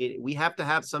 right? We have to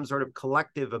have some sort of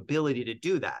collective ability to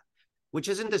do that, which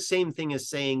isn't the same thing as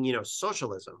saying, you know,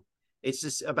 socialism. It's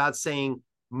just about saying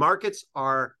markets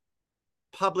are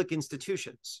public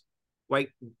institutions, right?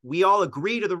 We all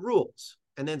agree to the rules,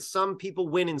 and then some people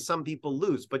win and some people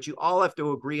lose, but you all have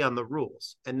to agree on the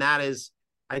rules. And that is,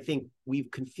 I think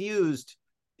we've confused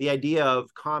the idea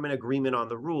of common agreement on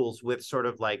the rules with sort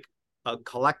of like a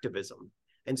collectivism.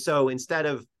 And so instead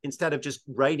of just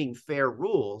writing fair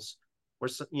rules,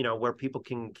 where people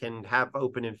can have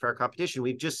open and fair competition,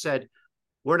 we've just said,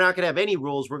 we're not going to have any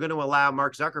rules. We're going to allow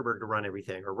Mark Zuckerberg to run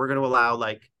everything, or we're going to allow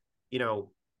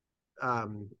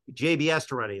JBS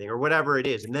to run anything, or whatever it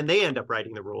is. And then they end up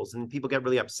writing the rules, and people get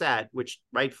really upset, which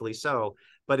rightfully so.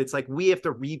 But it's like, we have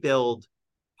to rebuild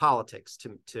politics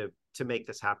to make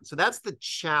this happen. So that's the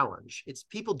challenge. It's,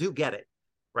 people do get it,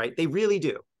 right? They really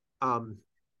do.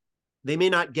 They may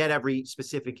not get every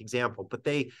specific example, but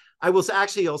I'll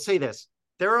say this.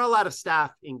 There are a lot of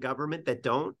staff in government that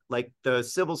don't, like the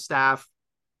civil staff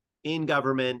in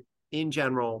government in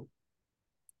general.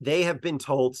 They have been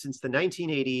told since the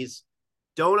 1980s,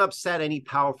 don't upset any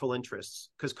powerful interests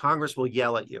because Congress will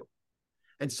yell at you.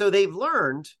 And so they've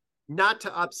learned not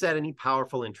to upset any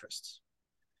powerful interests.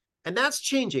 And that's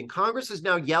changing. Congress is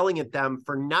now yelling at them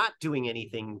for not doing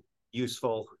anything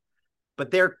useful,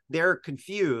 but they're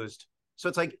confused. So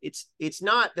it's like, it's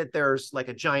not that there's like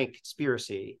a giant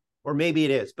conspiracy, or maybe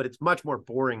it is, but it's much more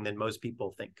boring than most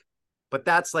people think. But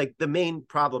that's like the main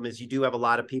problem, is you do have a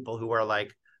lot of people who are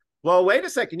like, well, wait a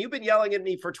second, you've been yelling at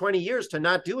me for 20 years to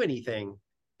not do anything.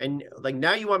 And like,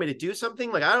 now you want me to do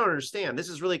something? Like, I don't understand. This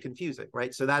is really confusing,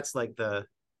 right? So that's like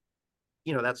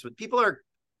that's what people are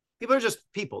just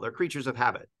people. They're creatures of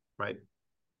habit, right?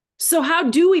 So how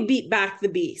do we beat back the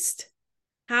beast?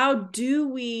 How do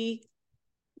we,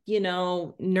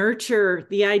 nurture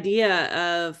the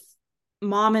idea of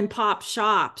mom and pop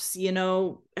shops?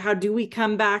 How do we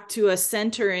come back to a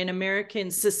center in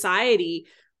American society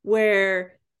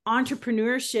where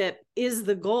entrepreneurship is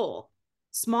the goal?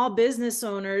 Small business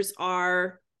owners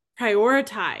are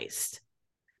prioritized.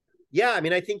 Yeah, I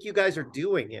mean, I think you guys are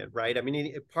doing it, right? I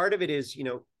mean, part of it is,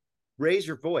 raise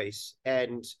your voice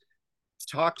and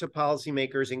talk to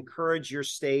policymakers, encourage your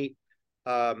state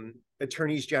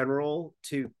attorneys general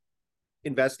to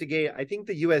investigate. I think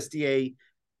the USDA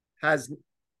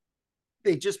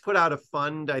they just put out a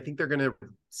fund. I think they're going to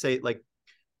say, like,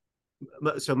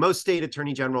 so most state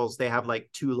attorney generals, they have like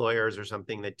 2 lawyers or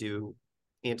something that do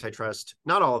antitrust.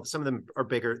 Not all of them. Some of them are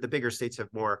bigger. The bigger states have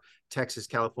more: Texas,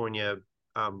 California,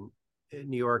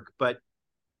 New York. But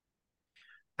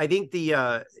I think the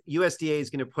USDA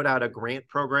is going to put out a grant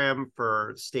program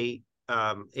for state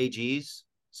AGs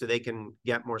so they can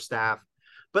get more staff.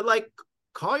 But like,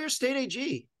 call your state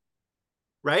AG,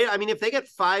 right? I mean, if they get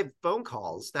 5 phone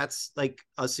calls, that's like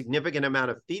a significant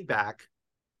amount of feedback.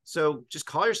 So just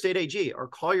call your state AG or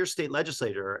call your state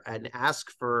legislator and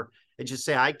and just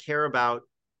say, I care about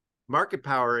market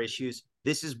power issues.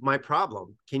 This is my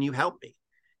problem. Can you help me?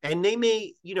 And they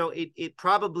may, it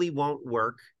probably won't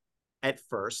work at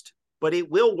first, but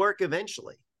it will work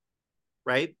eventually,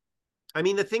 right? I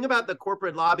mean, the thing about the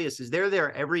corporate lobbyists is they're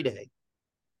there every day,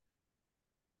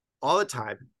 all the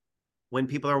time, when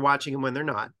people are watching and when they're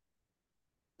not.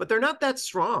 But they're not that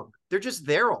strong. They're just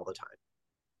there all the time.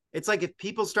 It's like, if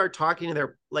people start talking to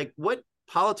what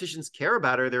politicians care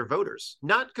about are their voters,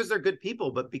 not because they're good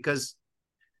people, but because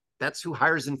that's who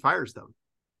hires and fires them.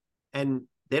 And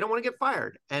they don't want to get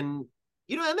fired. And,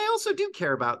 and they also do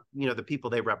care about, the people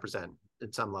they represent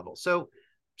at some level. So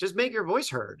just make your voice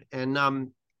heard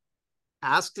and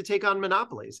ask to take on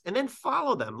monopolies, and then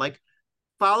follow them. Like,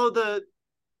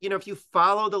 if you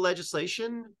follow the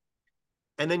legislation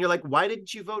and then you're like, why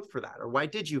didn't you vote for that? Or why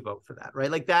did you vote for that? Right?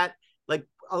 Like that, like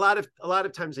a lot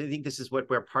of times, I think this is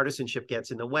where partisanship gets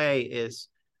in the way is,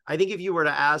 I think if you were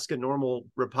to ask a normal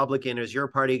Republican, is your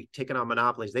party taking on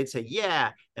monopolies? They'd say,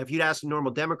 yeah. If you'd ask a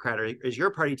normal Democrat, is your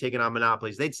party taking on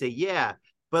monopolies? They'd say, yeah.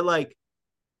 But like,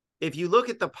 if you look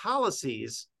at the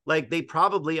policies, like they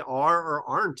probably are or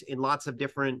aren't in lots of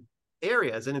different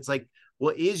areas. And it's like,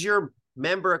 well, is your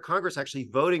member of Congress actually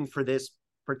voting for this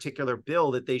particular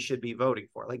bill that they should be voting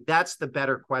for? Like, that's the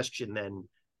better question than,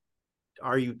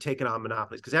 are you taking on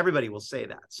monopolies? Because everybody will say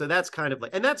that. So that's kind of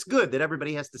like, and that's good that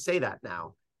everybody has to say that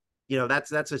now. You know,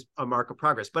 that's a mark of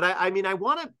progress. But I mean, I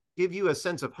want to give you a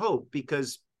sense of hope,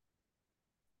 because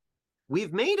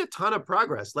we've made a ton of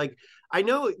progress. Like, I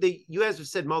know that you guys have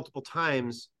said multiple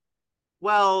times,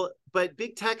 well, but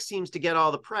big tech seems to get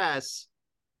all the press.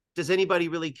 Does anybody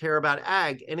really care about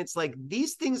ag? And it's like,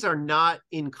 these things are not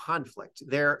in conflict.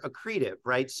 They're accretive,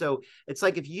 right? So it's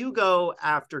like, if you go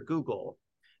after Google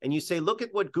and you say, look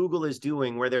at what Google is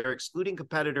doing, where they're excluding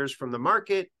competitors from the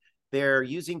market, they're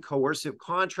using coercive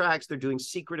contracts, they're doing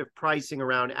secretive pricing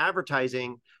around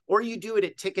advertising, or you do it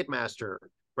at Ticketmaster,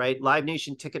 right? Live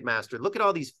Nation Ticketmaster. Look at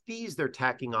all these fees they're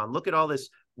tacking on. Look at all this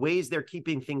ways they're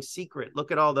keeping things secret.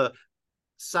 Look at all the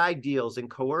side deals and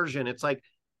coercion. It's like,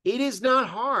 it is not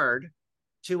hard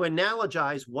to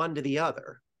analogize one to the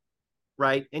other,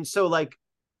 right? And so like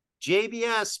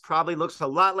JBS probably looks a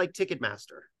lot like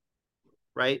Ticketmaster,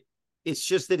 right? It's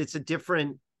just that it's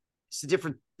different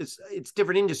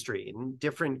industry and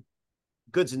different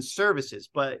goods and services,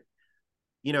 but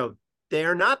you know, they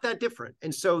are not that different.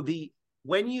 And so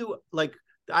when you like,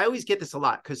 I always get this a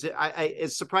lot, because I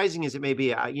as surprising as it may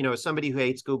be, you know, somebody who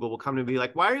hates Google will come to me and be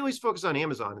like, why are you always focused on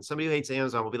Amazon? And somebody who hates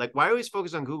Amazon will be like, why are you always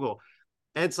focused on Google?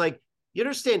 And it's like, you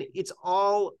understand, it's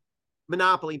all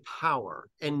monopoly power,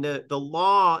 and the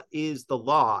law is the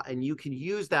law, and you can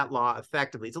use that law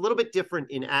effectively. It's a little bit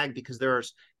different in ag because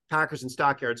there's packers and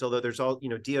stockyards, although there's all, you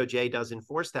know, DOJ does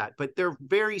enforce that, but they're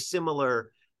very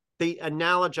similar. They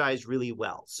analogize really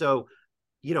well. So,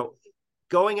 you know,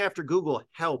 going after Google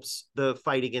helps the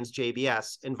fight against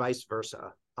JBS and vice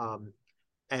versa.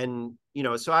 And, you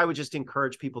know, so I would just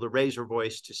encourage people to raise their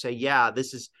voice to say, yeah,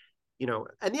 this is, you know,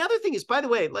 and the other thing is, by the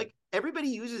way, like, everybody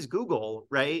uses Google,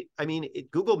 right? I mean,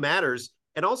 Google matters.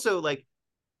 And also, like,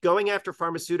 going after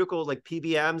pharmaceuticals, like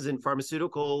PBMs and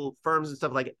pharmaceutical firms and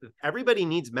stuff, like, everybody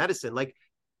needs medicine. Like,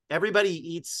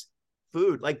 everybody eats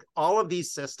food. Like, all of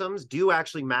these systems do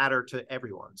actually matter to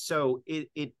everyone. So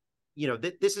it you know,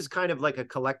 this is kind of like a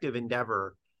collective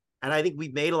endeavor. And I think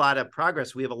we've made a lot of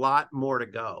progress. We have a lot more to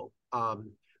go.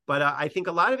 But I think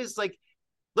a lot of it is like,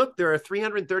 look, there are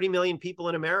 330 million people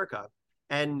in America.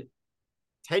 And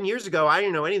 10 years ago, I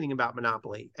didn't know anything about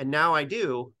monopoly. And now I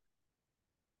do.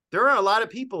 There are a lot of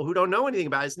people who don't know anything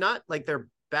about it. It's not like they're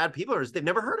bad people, or they've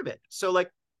never heard of it. So like,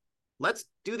 let's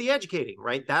do the educating,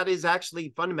 right? That is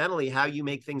actually fundamentally how you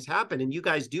make things happen. And you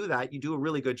guys do that. You do a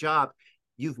really good job.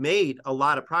 You've made a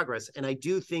lot of progress. And I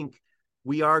do think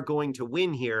we are going to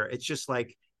win here. It's just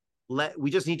like,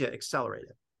 we just need to accelerate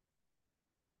it.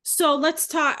 So let's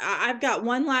talk. I've got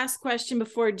one last question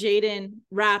before Jaden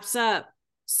wraps up.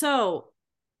 So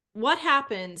what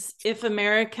happens if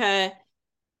America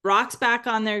rocks back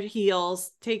on their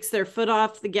heels, takes their foot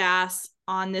off the gas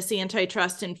on this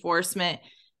antitrust enforcement,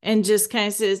 and just kind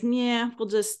of says, yeah,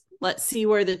 let's see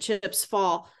where the chips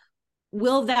fall?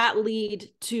 Will that lead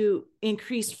to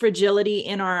increased fragility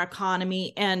in our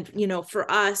economy? And, you know, for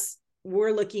us,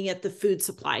 we're looking at the food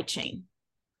supply chain.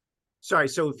 Sorry,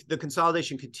 so if the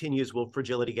consolidation continues, will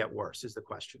fragility get worse, is the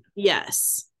question?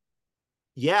 Yes.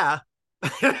 Yeah.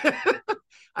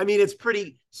 I mean, it's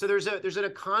pretty, so there's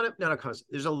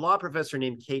a law professor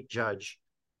named Kate Judge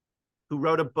who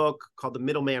wrote a book called The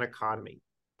Middleman Economy.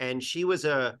 And she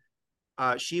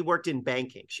worked in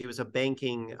banking. She was a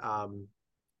banking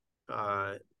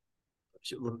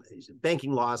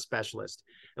law specialist.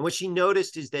 And what she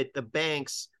noticed is that the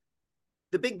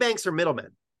big banks are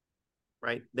middlemen,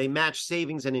 right? They match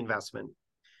savings and investment.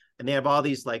 And they have all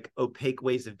these like opaque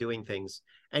ways of doing things.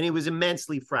 And it was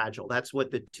immensely fragile. That's what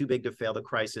the too big to fail the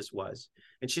crisis was.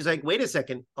 And she's like, wait a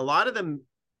second, a lot of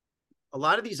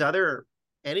these other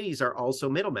entities are also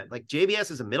middlemen. Like JBS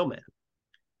is a middleman,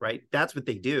 right? That's what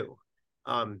they do.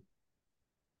 And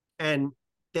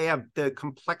they have the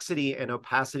complexity and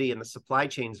opacity, and the supply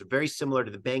chains are very similar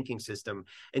to the banking system.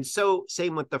 And so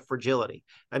same with the fragility.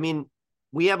 I mean,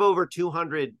 we have over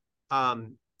 200,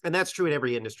 and that's true in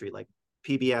every industry, like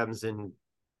PBMs and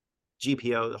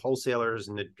GPO, the wholesalers,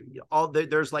 and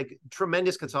there's like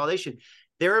tremendous consolidation.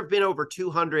 There have been over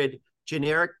 200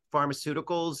 generic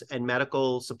pharmaceuticals and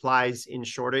medical supplies in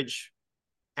shortage.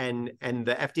 And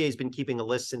the FDA has been keeping a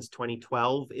list since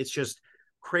 2012. It's just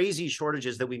crazy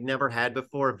shortages that we've never had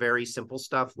before. Very simple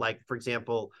stuff, like, for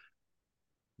example,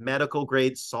 medical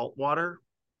grade salt water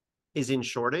is in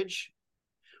shortage,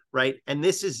 right? And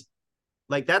this is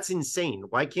like, that's insane.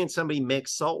 Why can't somebody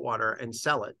mix salt water and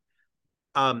sell it?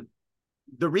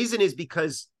 The reason is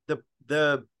because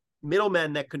the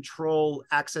middlemen that control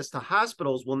access to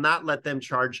hospitals will not let them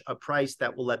charge a price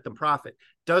that will let them profit.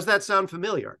 Does that sound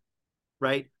familiar?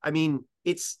 Right? I mean,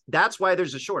 that's why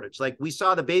there's a shortage. Like we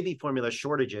saw the baby formula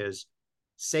shortages,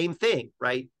 same thing,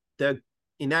 right?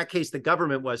 In that case, the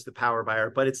government was the power buyer,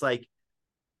 but it's like,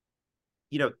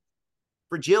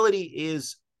 fragility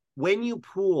is when you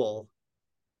pool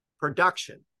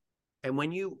production and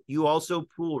when you also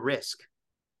pool risk.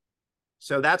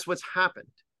 So that's what's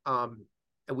happened. And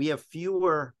we have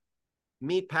fewer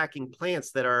meatpacking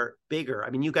plants that are bigger. I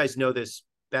mean, you guys know this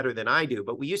better than I do,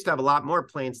 but we used to have a lot more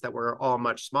plants that were all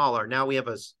much smaller. Now we have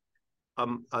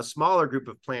a smaller group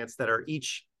of plants that are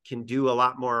each can do a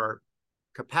lot more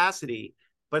capacity.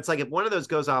 But it's like if one of those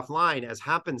goes offline, as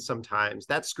happens sometimes,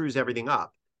 that screws everything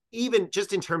up, even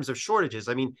just in terms of shortages.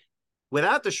 I mean,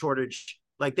 without the shortage,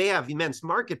 like they have immense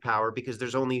market power because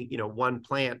there's only, one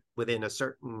plant within a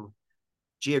certain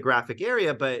geographic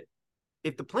area. But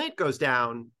if the plant goes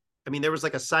down, I mean, there was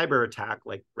like a cyber attack,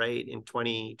 like right in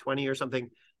 2020 or something.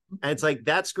 And it's like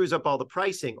that screws up all the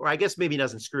pricing, or I guess maybe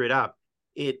doesn't screw it up.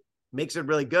 It makes it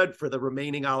really good for the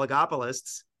remaining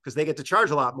oligopolists because they get to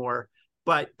charge a lot more.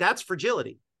 But that's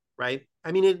fragility, right?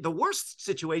 I mean, the worst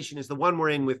situation is the one we're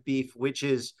in with beef, which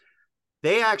is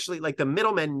they actually, like the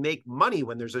middlemen make money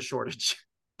when there's a shortage.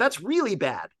 That's really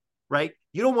bad, right?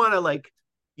 You don't want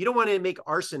to make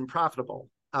arson profitable.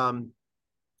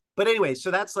 But anyway, so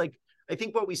that's like, I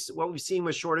think what we've seen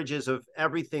with shortages of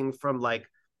everything from like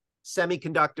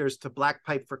semiconductors to black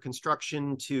pipe for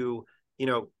construction to,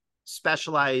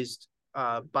 specialized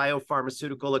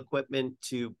biopharmaceutical equipment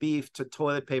to beef to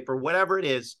toilet paper, whatever it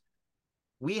is,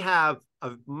 we have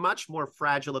a much more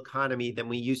fragile economy than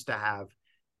we used to have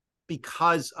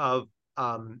because of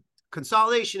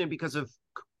consolidation and because of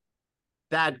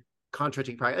bad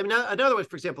contracting practice. I mean, another one,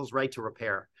 for example, is right to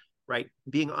repair, right?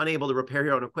 Being unable to repair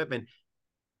your own equipment.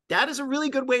 That is a really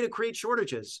good way to create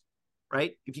shortages,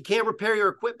 right? If you can't repair your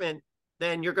equipment,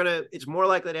 then it's more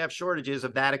likely to have shortages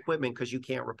of that equipment because you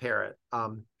can't repair it.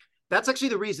 That's actually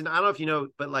the reason, I don't know if you know,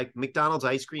 but like McDonald's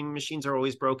ice cream machines are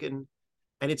always broken.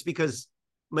 And it's because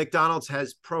McDonald's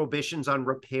has prohibitions on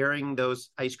repairing those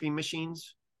ice cream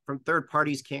machines. From third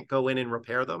parties can't go in and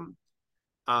repair them.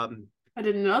 I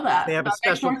didn't know that. They have that a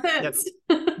special, makes more sense.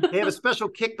 they have a special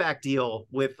kickback deal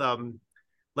with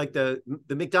like the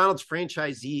McDonald's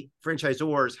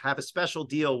franchisors have a special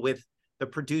deal with the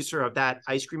producer of that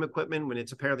ice cream equipment when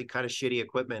it's apparently kind of shitty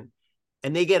equipment.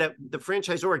 And the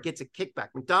franchisor gets a kickback.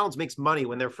 McDonald's makes money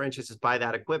when their franchises buy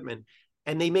that equipment.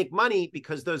 And they make money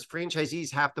because those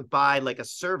franchisees have to buy like a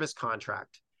service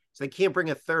contract. So they can't bring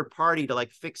a third party to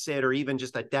like fix it or even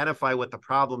just identify what the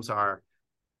problems are.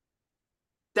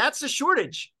 That's a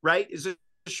shortage, right? Is a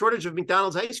shortage of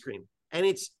McDonald's ice cream. And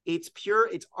it's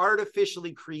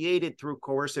artificially created through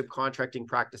coercive contracting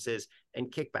practices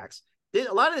and kickbacks.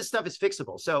 A lot of this stuff is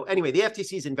fixable. So anyway, the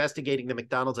FTC is investigating the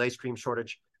McDonald's ice cream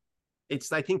shortage.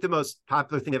 It's, I think, the most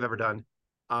popular thing I've ever done.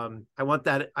 I want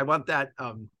that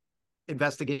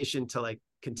investigation to like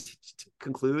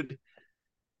conclude.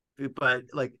 But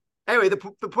like, anyway, the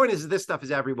point is this stuff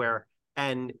is everywhere,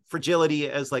 and fragility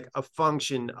is like a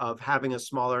function of having a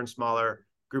smaller and smaller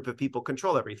group of people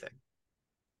control everything.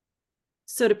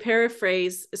 So to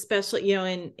paraphrase, especially,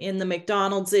 in the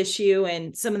McDonald's issue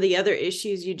and some of the other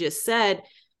issues you just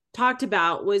talked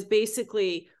about was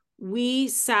basically we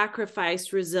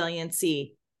sacrificed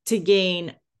resiliency to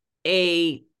gain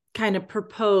a kind of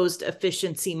proposed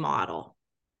efficiency model.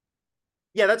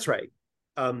 Yeah, that's right.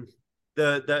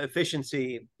 The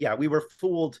efficiency, yeah, we were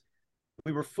fooled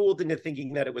into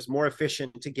thinking that it was more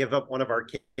efficient to give up one of our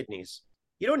kidneys.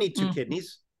 You don't need two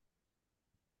kidneys.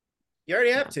 You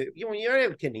already have two. You already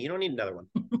have a kidney. You don't need another one.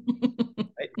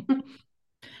 Right?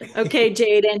 Okay,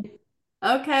 Jaden.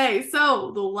 Okay,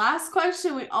 so the last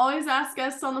question we always ask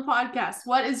guests on the podcast: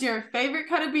 what is your favorite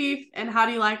cut of beef, and how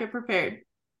do you like it prepared?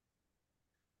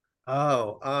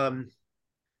 Oh,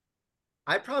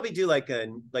 I probably do like a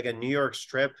New York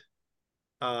strip.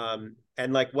 And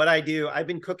like what I do, I've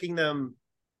been cooking them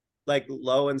like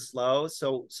low and slow.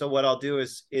 So what I'll do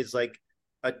is like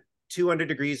a 200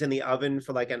 degrees in the oven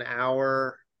for like an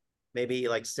hour, maybe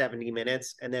like 70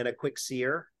 minutes, and then a quick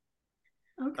sear.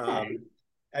 Okay.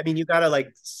 I mean, you gotta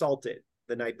like salt it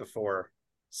the night before.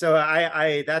 So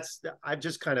I've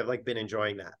just kind of like been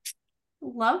enjoying that.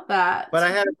 Love that. But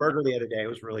I had a burger the other day. It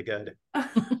was really good.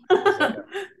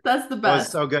 That's the best. It was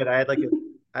so good. I haven't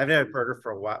had a burger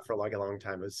for like a long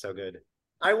time. It was so good.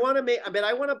 I want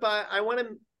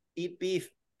to eat beef,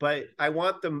 but I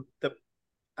want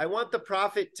the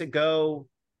profit to go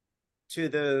to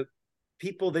the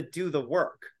people that do the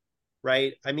work,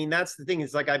 right? I mean, that's the thing.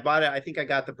 It's like I bought it. I think I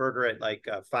got the burger at like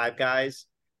Five Guys,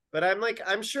 but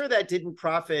I'm sure that didn't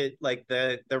profit like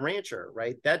the rancher,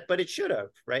 right? But it should have,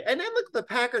 right? And then look, the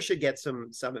Packer should get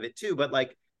some of it too. But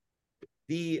like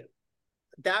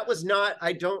that was not.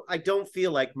 I don't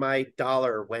feel like my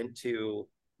dollar went to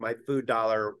my food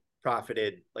dollar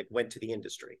profited, like went to the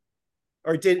industry,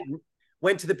 or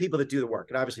went to the people that do the work.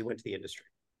 It obviously went to the industry.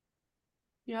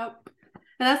 Yep.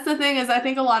 And that's the thing is I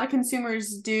think a lot of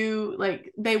consumers do,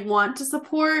 like, they want to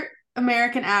support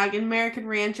American ag and American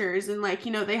ranchers. And like,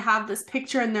 you know, they have this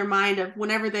picture in their mind of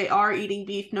whenever they are eating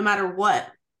beef, no matter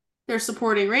what, they're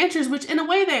supporting ranchers, which in a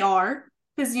way they are,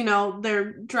 because, you know,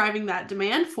 they're driving that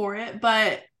demand for it,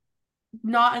 but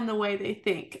not in the way they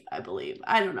think, I believe.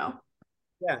 I don't know.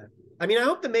 Yeah. I mean, I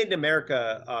hope the Made in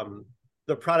America,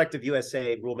 the product of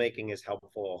USA rulemaking is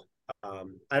helpful.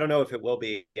 I don't know if it will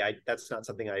be. That's not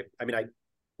something I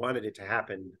wanted it to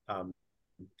happen.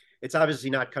 It's obviously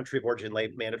not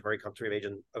mandatory country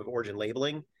of origin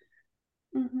labeling.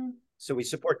 Mm-hmm. So we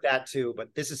support that too,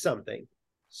 but this is something.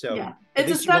 So yeah,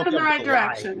 it's a step in the right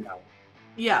direction.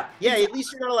 Yeah. Yeah, exactly. At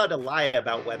least you're not allowed to lie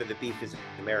about whether the beef is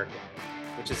American,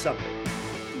 which is something.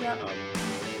 Yeah.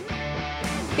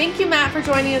 Thank you, Matt, for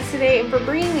joining us today and for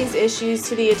bringing these issues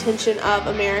to the attention of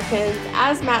Americans.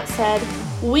 As Matt said,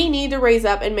 we need to raise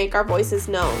up and make our voices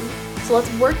known. So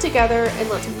let's work together and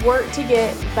let's work to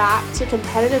get back to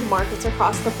competitive markets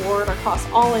across the board, across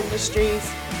all industries,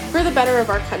 for the better of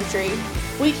our country.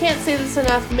 We can't say this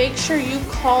enough. Make sure you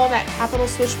call that Capitol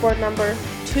switchboard number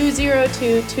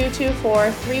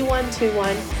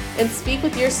 202-224-3121 and speak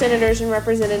with your senators and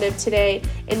representative today,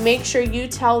 and make sure you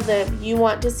tell them you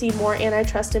want to see more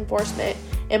antitrust enforcement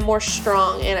and more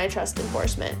strong antitrust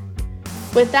enforcement.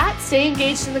 With that, stay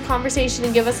engaged in the conversation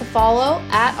and give us a follow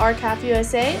at RCAF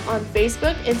USA on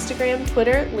Facebook, Instagram,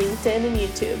 Twitter, LinkedIn, and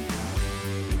YouTube.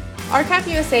 RCAF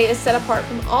USA is set apart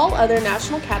from all other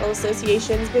national cattle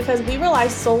associations because we rely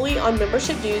solely on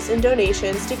membership dues and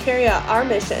donations to carry out our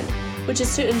mission, which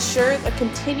is to ensure the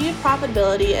continued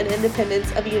profitability and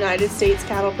independence of United States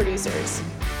cattle producers.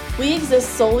 We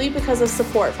exist solely because of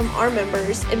support from our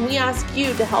members, and we ask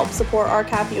you to help support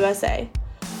RCAF USA.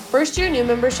 First year new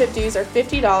membership dues are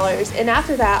 $50, and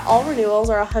after that, all renewals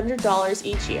are $100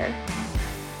 each year.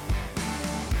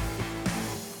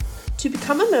 To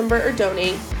become a member or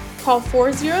donate, call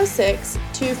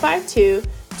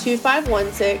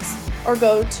 406-252-2516 or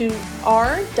go to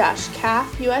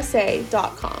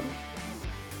r-cafusa.com.